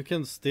 And you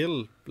can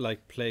still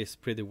like place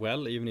pretty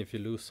well even if you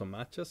lose some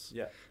matches.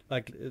 Yeah.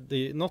 Like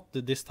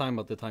this time,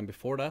 but the time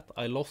before that,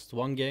 I lost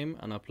one game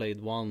and I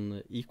played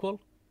one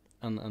equal,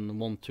 and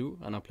won 2,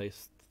 and I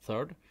placed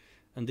 3rd.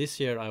 And this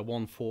year I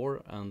won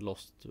 4 and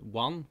lost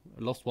 1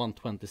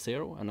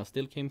 20-0, and I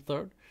still came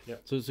 3rd. Yeah.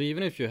 So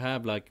even if you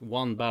have like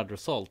one bad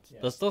result,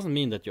 Yes. that doesn't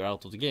mean that you're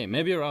out of the game.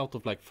 Maybe you're out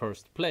of like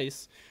first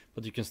place,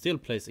 but you can still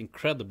place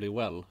incredibly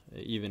well,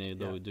 even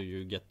though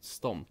you get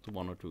stomped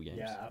 1 or 2 games.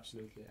 Yeah,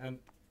 absolutely. And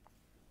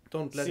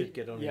Don't let See- it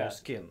get on yeah. your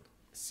skin.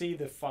 see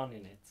the fun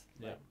in it.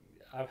 Yeah.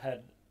 Like,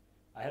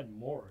 I had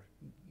more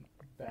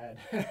bad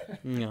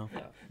Yeah.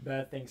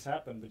 bad things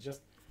happen, but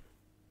just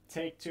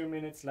take 2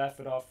 minutes, laugh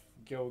it off,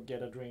 go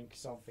get a drink,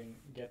 something,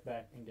 get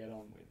back and get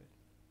on with it.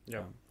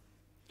 Yeah.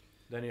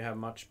 Then you have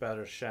much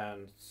better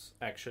chance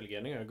actually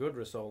getting a good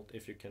result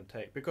if you can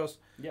take, because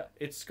Yeah,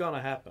 it's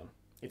gonna happen.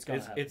 it's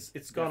gonna happen. It's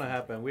gonna Definitely.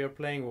 happen. We are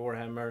playing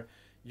Warhammer.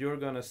 You're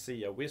gonna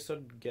see a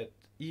wizard get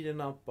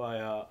eaten up by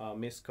a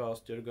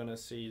miscast. You're gonna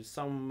see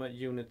some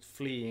unit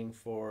fleeing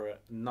for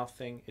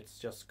nothing. It's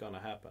just gonna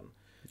happen.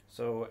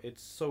 So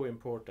it's so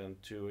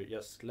important to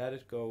just let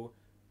it go,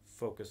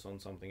 focus on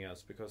something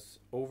else, because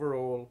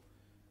overall,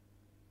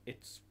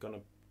 it's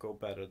gonna go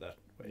better that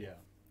way. Yeah,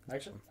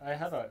 actually, I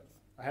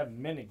have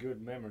many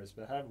good memories,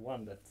 but I have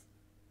one that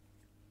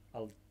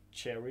I'll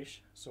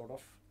cherish, sort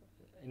of.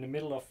 In the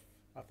middle of,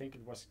 I think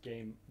it was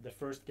the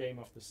first game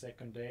of the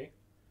second day,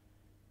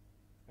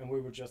 and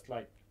we were just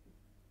like,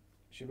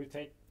 should we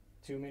take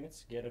 2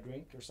 minutes, get a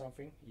drink or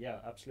something? Yeah,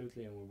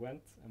 absolutely. And we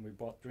went and we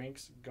bought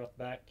drinks, got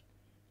back,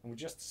 and we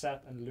just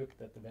sat and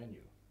looked at the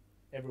venue.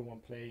 Everyone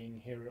playing,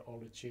 hear all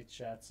the chit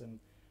chats, and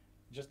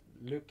just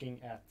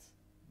looking at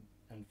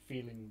and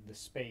feeling the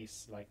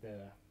space, like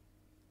the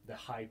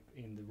hype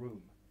in the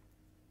room.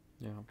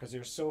 Yeah. Because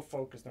you're so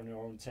focused on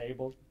your own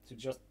table, to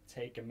just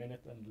take a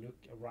minute and look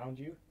around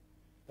you.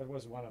 That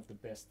was one of the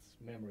best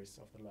memories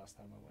of the last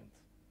time I went.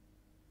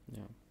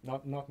 Yeah.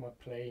 Not my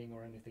playing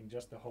or anything,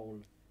 just the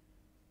whole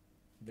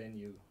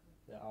venue,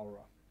 the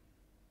aura.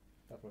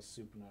 That was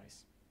super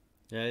nice.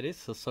 Yeah, it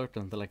is a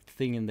certain like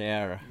thing in the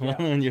air Yeah.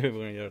 when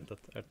you're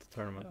at the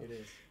tournament. It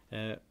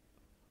is.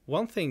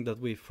 One thing that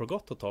we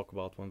forgot to talk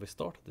about when we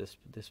started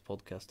this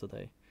podcast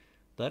today,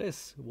 that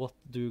is, what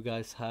do you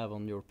guys have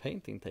on your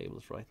painting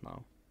tables right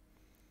now?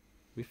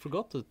 We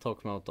forgot to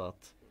talk about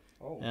that,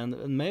 Oh,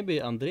 and maybe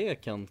André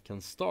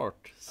can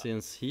start,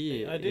 since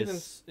he I is.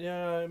 didn't.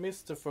 Yeah, I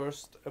missed the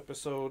first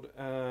episode.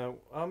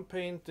 I'm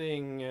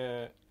painting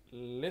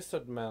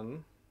lizard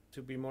men.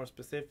 To be more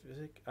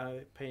specific,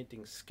 I'm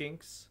painting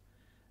skinks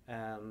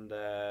and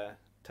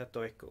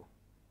Teto Echo,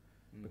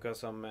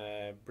 because I'm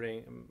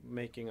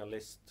making a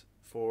list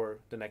for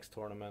the next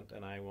tournament,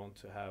 and I want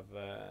to have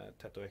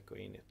Teto Echo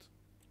in it.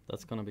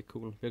 That's gonna be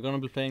cool. We're gonna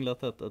be playing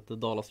that at the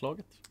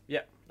Dalaslaget.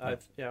 Yeah,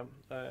 Yeah.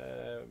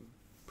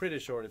 pretty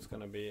sure it's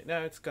gonna be.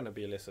 No, it's gonna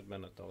be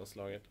Lizardmen at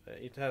Dalaslaget.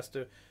 It has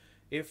to.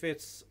 If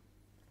it's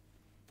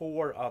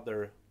 4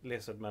 other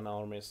Lizardmen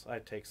armies, I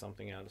take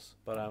something else.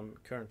 But I'm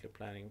currently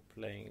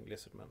playing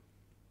Lizardmen.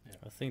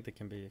 I think they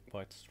can be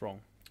quite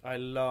strong. I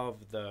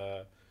love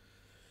the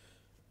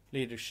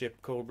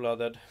leadership,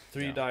 cold-blooded.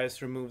 3 Yeah.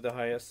 dice, remove the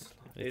highest.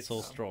 It's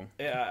so strong.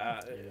 Yeah,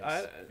 It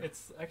is.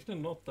 It's actually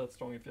not that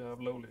strong if you have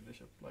low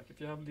leadership. Like if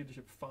you have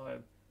leadership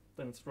 5,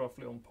 then it's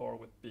roughly on par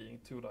with being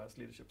 2 dice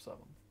leadership 7.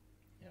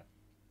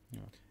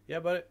 yeah,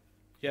 but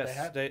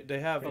yes, they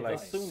have pretty like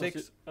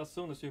nice. As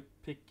soon as you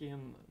pick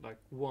in like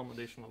 1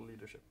 additional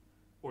leadership,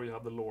 or you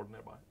have the Lord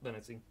nearby, then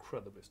it's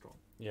incredibly strong.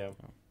 Yeah,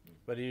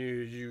 but you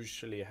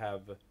usually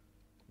have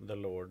the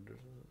Lord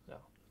Yeah.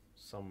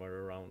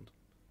 somewhere around.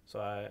 So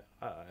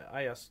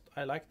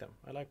I like them.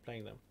 I like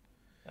playing them.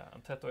 Yeah,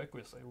 and Teto Echo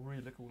is a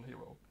really cool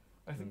hero.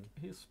 I think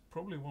he's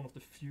probably one of the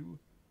few,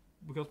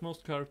 because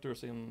most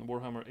characters in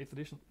Warhammer 8th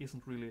edition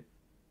isn't really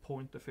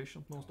point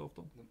efficient most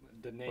often.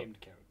 the named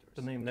characters.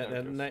 The named Na- na-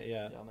 characters. na-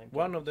 yeah. named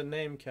One of the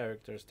name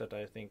characters that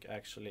I think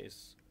actually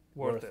is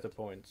worth it. the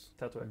points.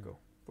 Teto Echo,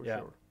 for Yeah.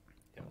 sure.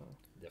 Yeah.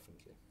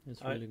 Definitely.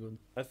 It's I- really good.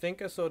 I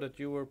think I saw that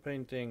you were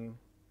painting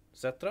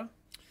Zetra.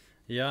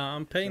 Yeah,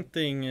 I'm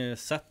painting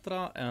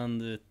Cetra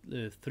and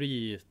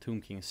 3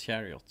 Tomb King's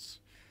chariots.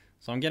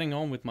 So I'm getting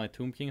on with my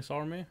Tomb King's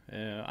army.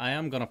 I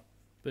am gonna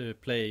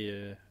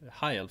play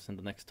High Elves in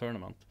the next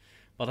tournament,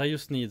 but I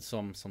just need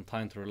some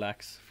time to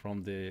relax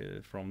from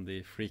the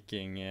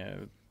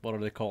freaking what are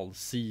they called?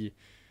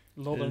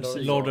 Lord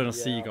Lord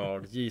Sea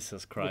Guard.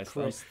 Jesus The Christ!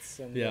 crests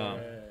and Yeah.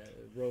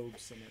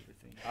 robes and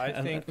everything. I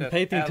And think that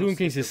painting Tomb Elves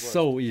Kings the is worst.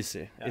 so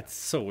easy. Yeah. It's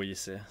so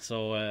easy.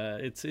 So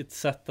it's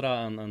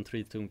Cetra and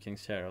 3 Tomb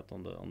King's chariot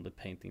on the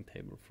painting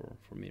table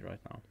for me right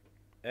now.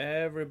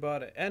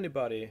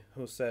 Anybody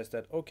who says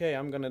that, okay,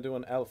 I'm gonna do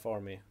an elf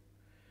army.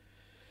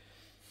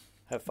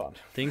 have fun.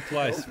 Think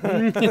twice.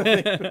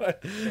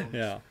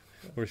 Yeah,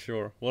 for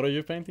sure. What are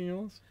you painting,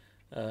 Jonas?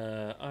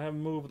 I have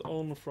moved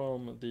on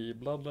from the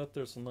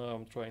bloodletters, and now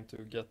I'm trying to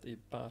get a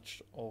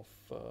batch of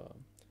what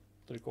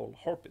they call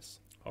harpies.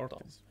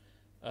 Harpies.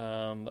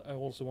 And I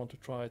also want to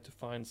try to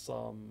find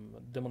some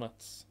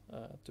demonettes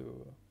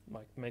to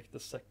make the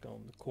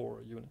second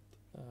core unit.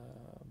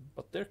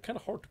 But they're kind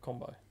of hard to come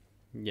by.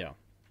 Yeah.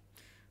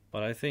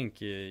 But I think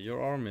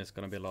your army is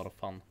going to be a lot of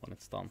fun when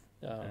it's done.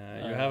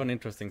 Yeah, You have an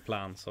interesting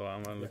plan, so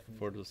I'm looking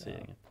forward to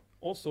seeing it.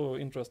 Also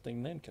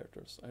interesting name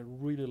characters. I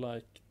really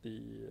like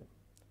the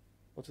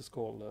what is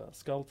called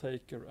Skull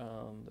Taker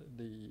and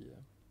the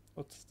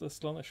what's the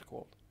Slaanesh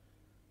called?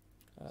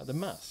 The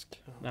Mask.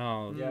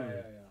 No.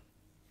 Yeah.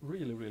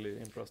 Really, really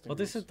interesting. What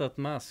is it that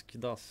Mask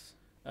does?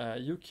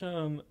 You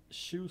can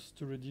choose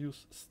to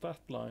reduce stat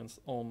lines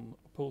on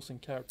opposing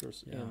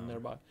characters in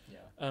nearby, Yeah.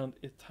 and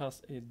it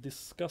has a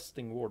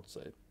disgusting ward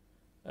save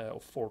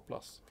of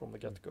 4+ from the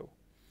get-go.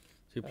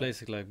 So you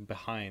place it like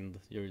behind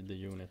the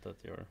unit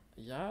that you're...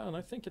 Yeah, and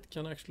I think it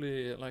can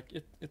actually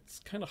it's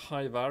kind of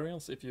high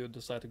variance if you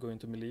decide to go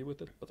into melee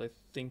with it, but I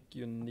think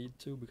you need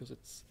to because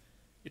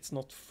it's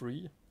not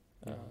free.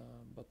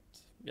 But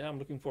yeah, I'm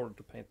looking forward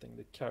to painting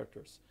the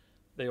characters.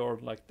 They are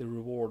like the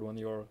reward when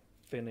you're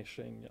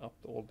finishing up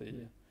all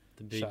the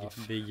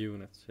big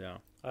units. Yeah.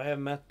 I have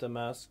met the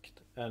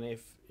masked, and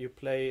if you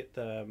play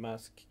the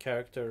masked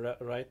character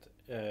right,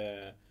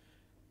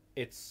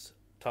 it's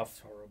tough. It's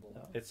horrible.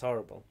 Yeah. It's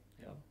horrible.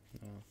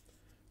 Yeah.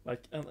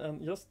 Like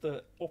and just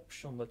the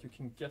option that you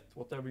can get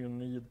whatever you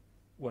need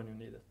when you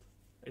need it.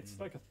 It's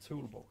like a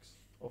toolbox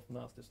of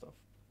nasty stuff.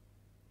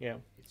 Yeah.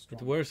 It's It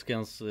strong. works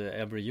against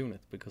every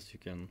unit because you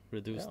can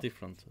reduce Yeah.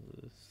 different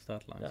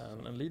stat lines.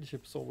 Yeah, and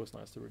leadership is always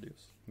nice to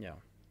reduce. Yeah,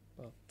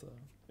 But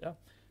yeah,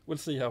 we'll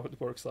see how it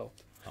works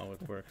out. how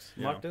it works.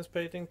 Yeah. Martin's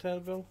painting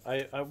table.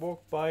 I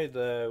walked by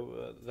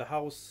the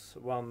house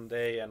one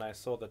day and I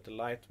saw that the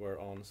light were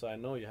on, so I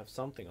know you have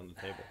something on the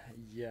table.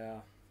 Yeah,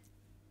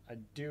 I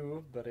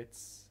do, but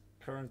it's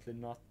currently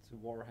not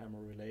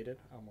Warhammer related.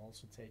 I'm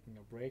also taking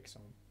a break, so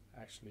I'm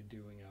actually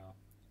doing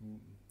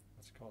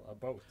what's it called, a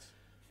boat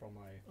from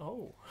my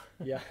Oh,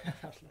 yeah,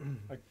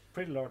 a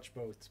pretty large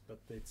boat, but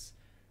it's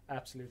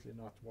absolutely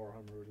not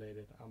Warhammer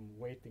related. I'm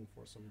waiting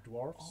for some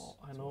dwarfs.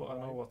 I to know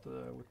arrive.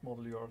 what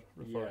model you are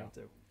referring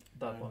to.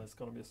 That one is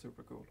gonna be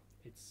super cool.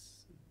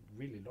 It's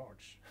really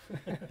large.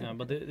 Yeah,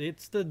 but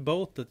it's the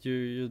boat that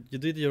you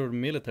did your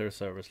military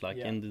service, like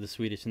Yeah. in the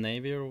Swedish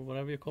Navy or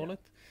whatever you call Yeah. it.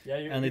 Yeah,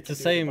 you, And you it's can the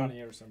do same- bunny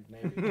ears and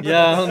Navy.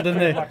 Yeah, on the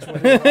Navy. Much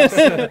what it was.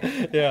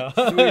 Yeah,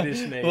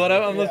 Swedish Navy. But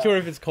I'm not Yeah. sure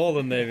if it's called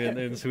a Navy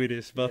in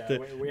Swedish, but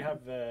Yeah, we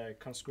have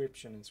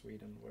conscription in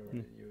Sweden where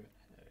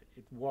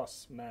it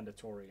was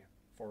mandatory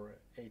for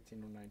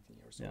 18 or 19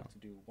 years old Yeah. to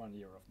do 1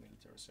 year of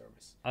military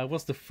service. I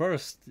was the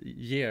first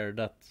year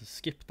that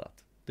skipped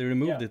that. They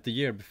removed Yeah. it the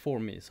year before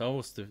me, so I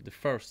was the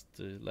first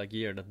like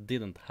year that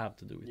didn't have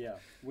to do it. Yeah,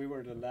 we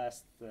were the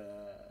last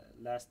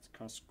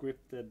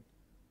conscripted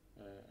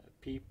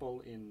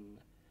people in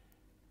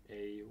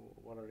a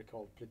what are they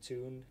called,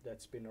 platoon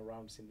that's been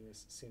around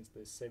since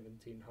the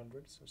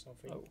 1700s or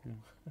something. Oh.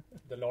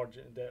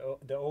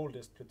 The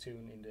oldest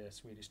platoon in the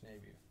Swedish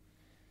Navy,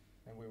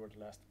 and we were the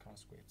last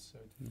conscripts. So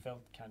it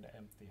felt kind of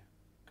empty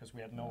because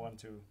we had no one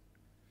to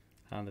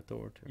Hand it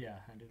over to.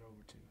 hand it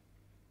over to.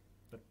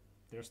 But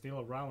they're still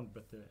around,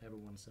 but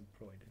everyone's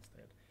employed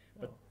instead.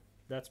 But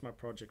that's my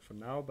project for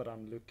now. But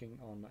I'm looking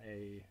on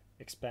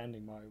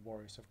expanding my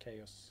Warriors of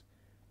Chaos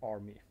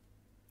army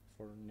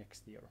for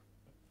next year.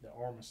 The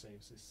armor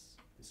saves is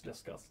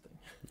Disgusting.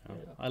 Yeah.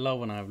 Yeah. I love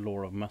when I have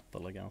Lore of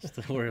Metal against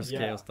Warriors Yeah.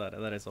 Chaos.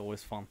 That is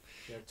always fun.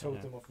 They're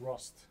Totem of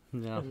Rust.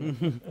 Yeah.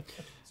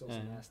 It's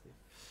also nasty.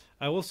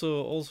 I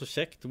also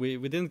checked. We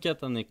didn't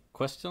get any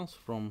questions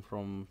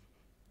from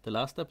the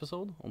last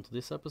episode onto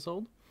this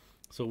episode.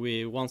 So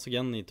we once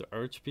again need to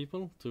urge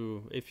people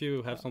to, if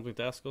you have something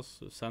to ask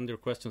us, send your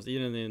questions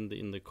either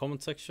in the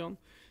comment section,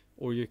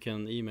 or you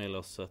can email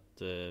us at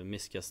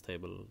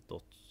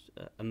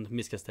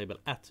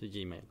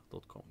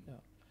miscasttable@gmail.com.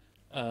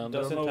 And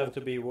Doesn't have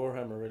to be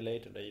Warhammer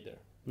related either.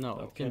 No,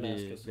 No, it can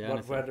Ask be us be what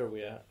anything. weather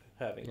we are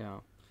having. Yeah,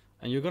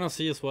 and you're gonna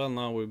see as well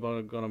now.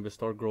 We're gonna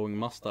start growing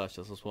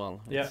mustaches as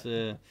well. Yeah. It's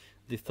the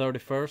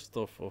 31st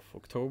of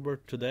October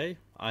today.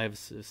 I've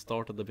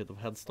started a bit of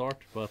head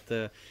start,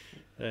 but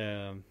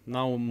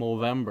now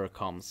November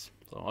comes.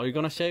 So are you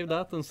gonna shave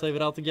that and save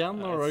it out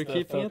again, or are you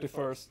keeping it?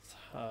 31st,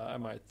 I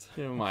might.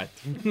 You might.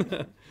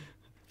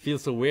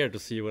 Feels so weird to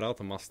see you without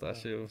a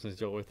mustache, since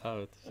you always have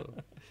it. So.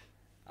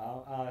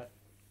 I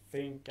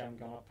think I'm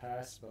gonna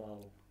pass, but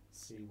I'll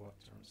see what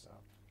turns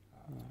out. I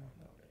don't know.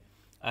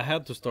 I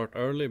had to start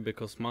early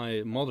because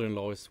my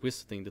mother-in-law is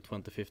visiting the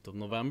 25th of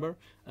November,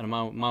 and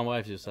my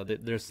wife just said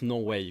there's no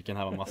way you can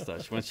have a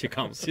mustache when she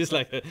comes. She's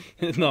like,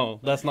 no,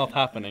 that's not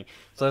happening.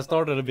 So I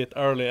started a bit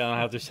early, and I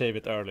had to shave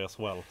it early as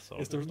well. So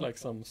Is there like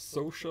some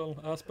social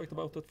aspect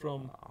about it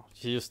from?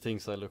 she just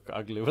thinks I look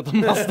ugly with a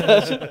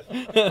mustache.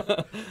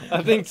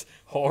 I think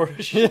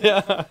Harsh.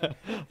 Yeah,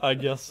 I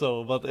guess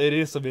so. But it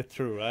is a bit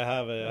true. I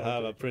have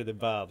a pretty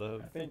bad. I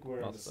think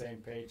we're on the mustache. same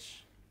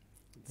page.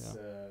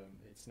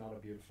 It's not a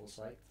beautiful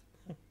sight.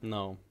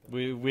 No,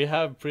 we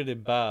have pretty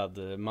bad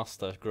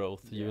mustache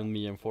growth, you Yeah. and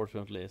me,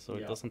 unfortunately. So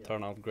it Yeah, doesn't yeah.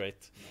 turn out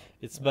great. No.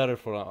 It's better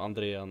for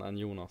Andrea and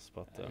Jonas,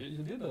 but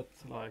You did it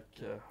like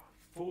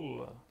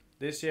full.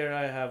 This year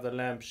I have the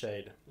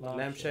lampshade. Lampshade.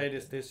 Lampshade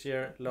is this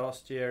year.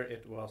 Last year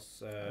it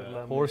was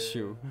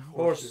Horseshoe.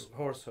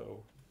 horseshoe.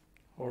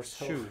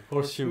 Horseshoe.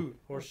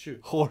 Horseshoe.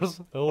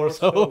 horse.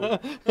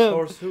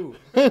 Horseshoe.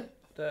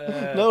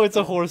 No, it's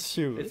a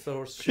horseshoe. It's a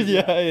horseshoe.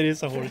 Yeah, it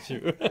is a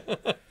horseshoe.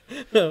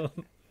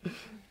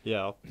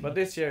 Yeah. But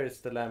this year it's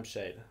the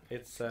lampshade.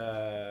 It's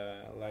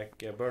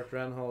like Burt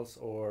Reynolds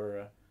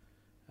or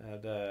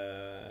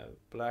the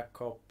Black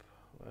Cop,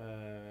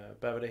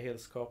 Beverly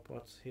Hills Cop.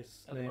 What's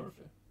his Ed name?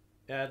 Murphy.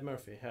 Ed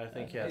Murphy. I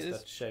think he has It is-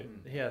 that shape.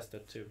 Mm. He has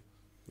that too.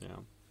 Yeah.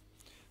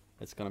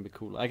 It's gonna be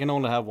cool. I can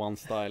only have one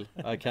style.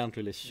 I can't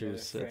really Yeah,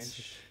 choose. the It's,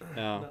 French.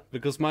 yeah, No.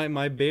 because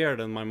my beard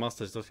and my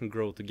mustache doesn't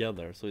grow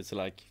together, so it's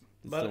like.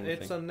 It's the But only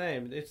it's thing. a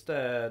name. It's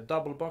the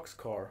double box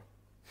car.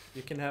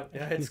 You can have.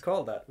 Yeah, it's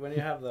called that when you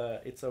have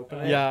it's open.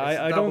 air. Yeah, It's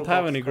a I double don't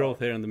have box any car. growth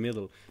here in the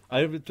middle.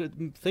 I'm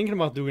thinking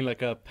about doing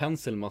like a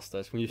pencil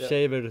mustache when you Yeah.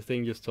 shave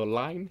everything just to a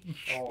line.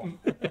 Oh,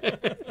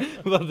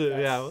 But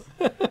yeah,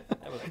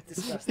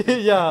 disgusting.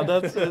 yeah,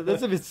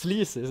 that's a bit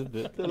sleazy, isn't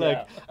it?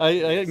 Like I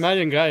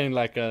imagine a guy in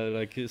like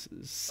a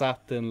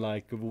satin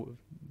like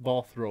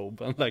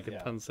bathrobe and like a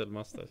Yeah. pencil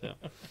mustache. Yeah.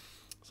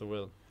 So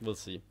we'll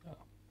see.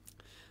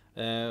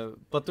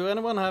 But do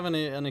anyone have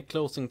any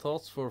closing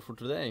thoughts for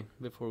today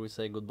before we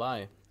say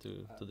goodbye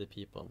to the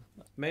people?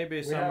 Maybe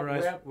we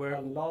summarize have where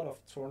a lot of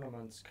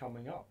tournaments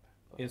coming up.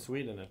 in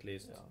Sweden at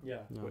least.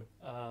 Yeah. Yeah. No.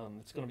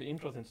 It's going to be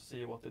interesting to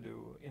see what they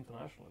do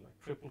internationally, like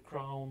Triple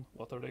Crown.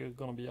 What are they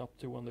going to be up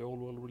to when the old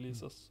world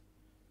releases?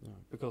 Yeah.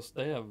 Because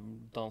they have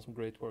done some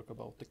great work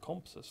about the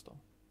comp system.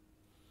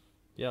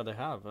 Yeah, they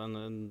have,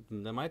 and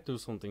they might do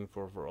something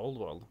for Old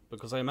World,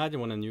 because I imagine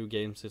when a new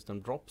game system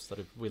drops that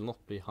it will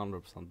not be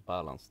 100%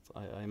 balanced.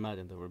 I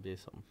imagine there will be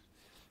some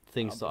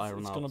things to iron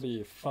It's out. going to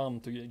be fun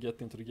to get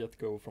into the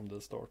get-go from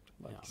the start,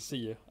 like Yeah.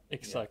 see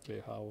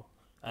exactly how.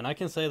 And I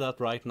can say that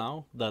right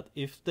now, that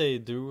if they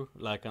do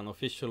like an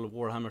official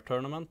Warhammer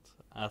tournament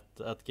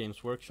at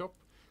Games Workshop,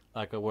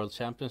 like a World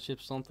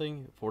Championship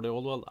something for the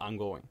Old World, I'm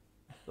going.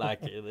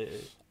 Like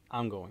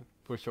I'm going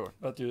for sure.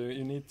 But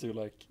you need to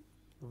like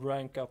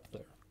rank up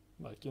there,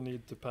 like you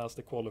need to pass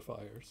the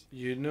qualifiers.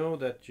 You know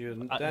that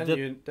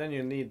then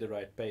you need the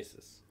right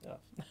bases.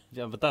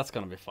 Yeah, but that's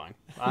gonna be fine.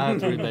 I have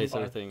to rebase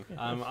everything.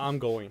 I'm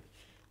going.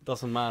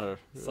 Doesn't matter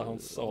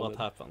Sounds what solid.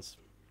 happens.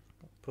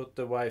 Put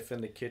the wife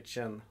in the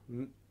kitchen.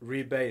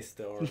 Rebase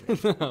the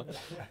army.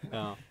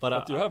 Yeah,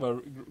 But you have a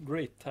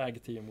great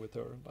tag team with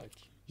her, like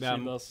Yeah,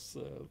 she does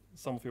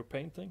some of your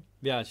painting.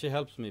 yeah, she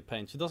helps me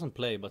paint. She doesn't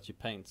play, but she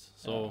paints.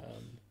 So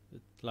and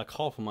like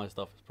half of my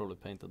stuff is probably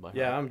painted by her.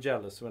 Yeah, I'm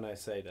jealous when I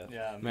say that.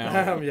 Yeah,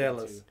 Yeah. I'm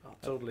jealous.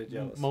 Totally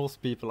jealous.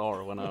 Most people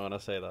are when I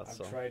say that. I've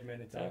So tried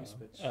many times,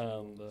 but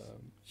and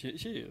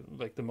she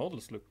like the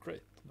models look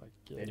great. Like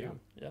They do.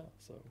 Yeah,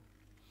 so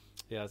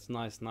yeah, it's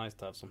nice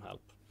to have some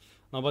help.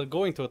 No, but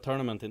going to a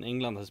tournament in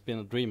England has been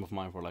a dream of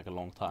mine for like a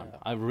long time. Yeah.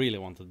 I really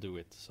want to do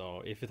it.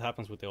 So if it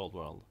happens with the Old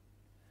World,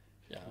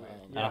 yeah,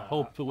 I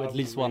hope at would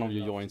least one of really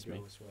you love to joins go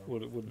me. as well.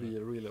 would be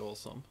really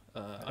awesome. I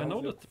I know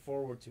look that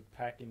forward to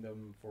packing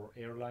them for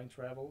airline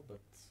travel, but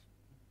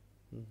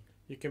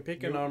You can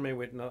pick an army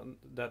with not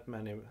that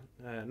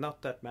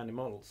many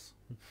models.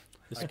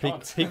 Just I pick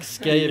can't.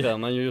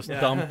 Skaven and you just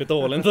Yeah. dump it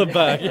all in the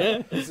bag.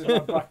 this is my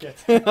bucket.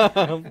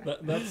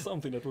 that's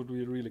something that would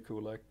be really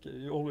cool. Like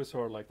you always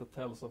heard like the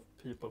tales of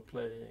people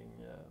playing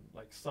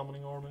like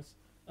summoning armies,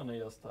 and they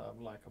just have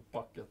like a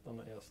bucket and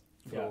they just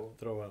throw.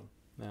 Throw them.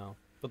 Yeah.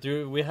 But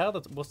we had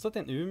it. Was that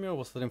in Umeå or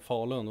was that in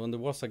Falun? When there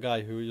was a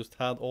guy who just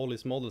had all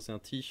his models in a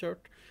T-shirt,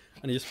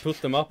 and he just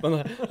put them up and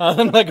had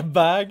them like a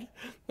bag,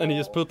 and he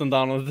just put them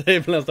down on the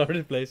table and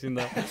started placing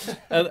them.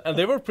 And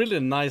they were pretty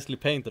nicely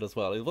painted as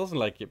well. It wasn't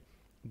like a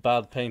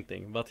bad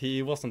painting, but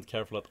he wasn't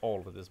careful at all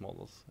with his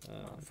models.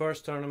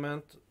 First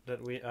tournament that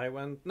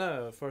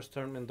first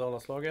tournament in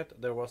Dallaslaget,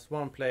 there was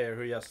one player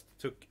who just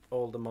took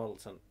all the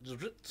models and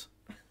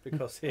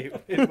because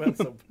it went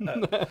so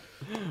bad.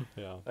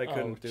 Yeah. I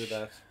couldn't do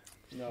that.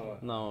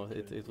 No,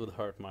 it would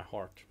hurt my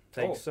heart.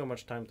 Takes Oh. so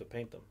much time to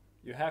paint them.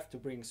 You have to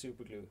bring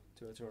super glue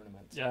to a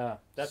tournament. Yeah,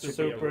 That's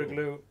Super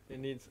glue. It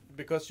needs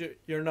because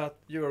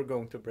you are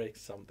going to break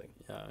something.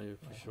 Yeah, you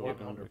for sure.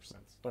 100%.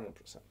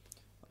 100%.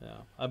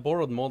 Yeah, I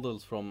borrowed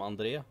models from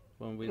Andrea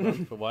when we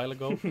went for a while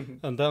ago,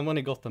 and then when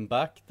he got them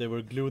back, they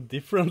were glued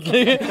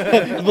differently.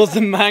 It was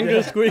the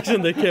mango squeaks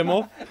and they came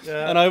off,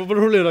 Yeah. and I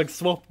probably like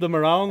swapped them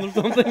around or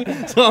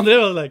something. So Andrea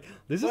was like,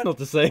 "This is not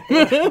the same."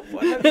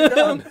 What have you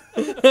done?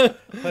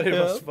 But it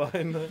was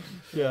fine.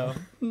 Yeah.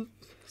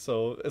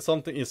 So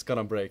something is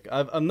gonna break.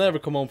 I've never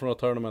come home from a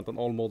tournament and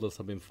all models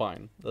have been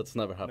fine. That's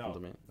never happened to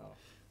me. No,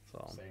 So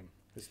same.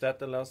 Is that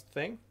the last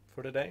thing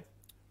for today?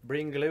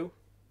 Bring glue.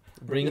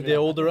 bring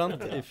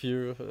deodorant if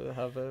you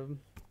have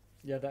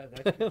Yeah, that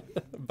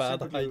Bad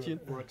super glue hygiene.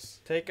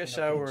 works. Take a In a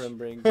shower pinch. and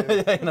bring.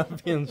 Yeah, in a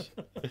pinch.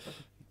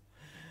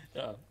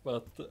 Yeah,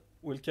 but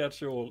we'll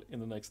catch you all in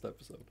the next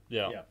episode.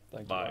 Yeah. Yeah.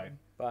 Thank you. Bye.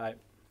 Bye. Bye.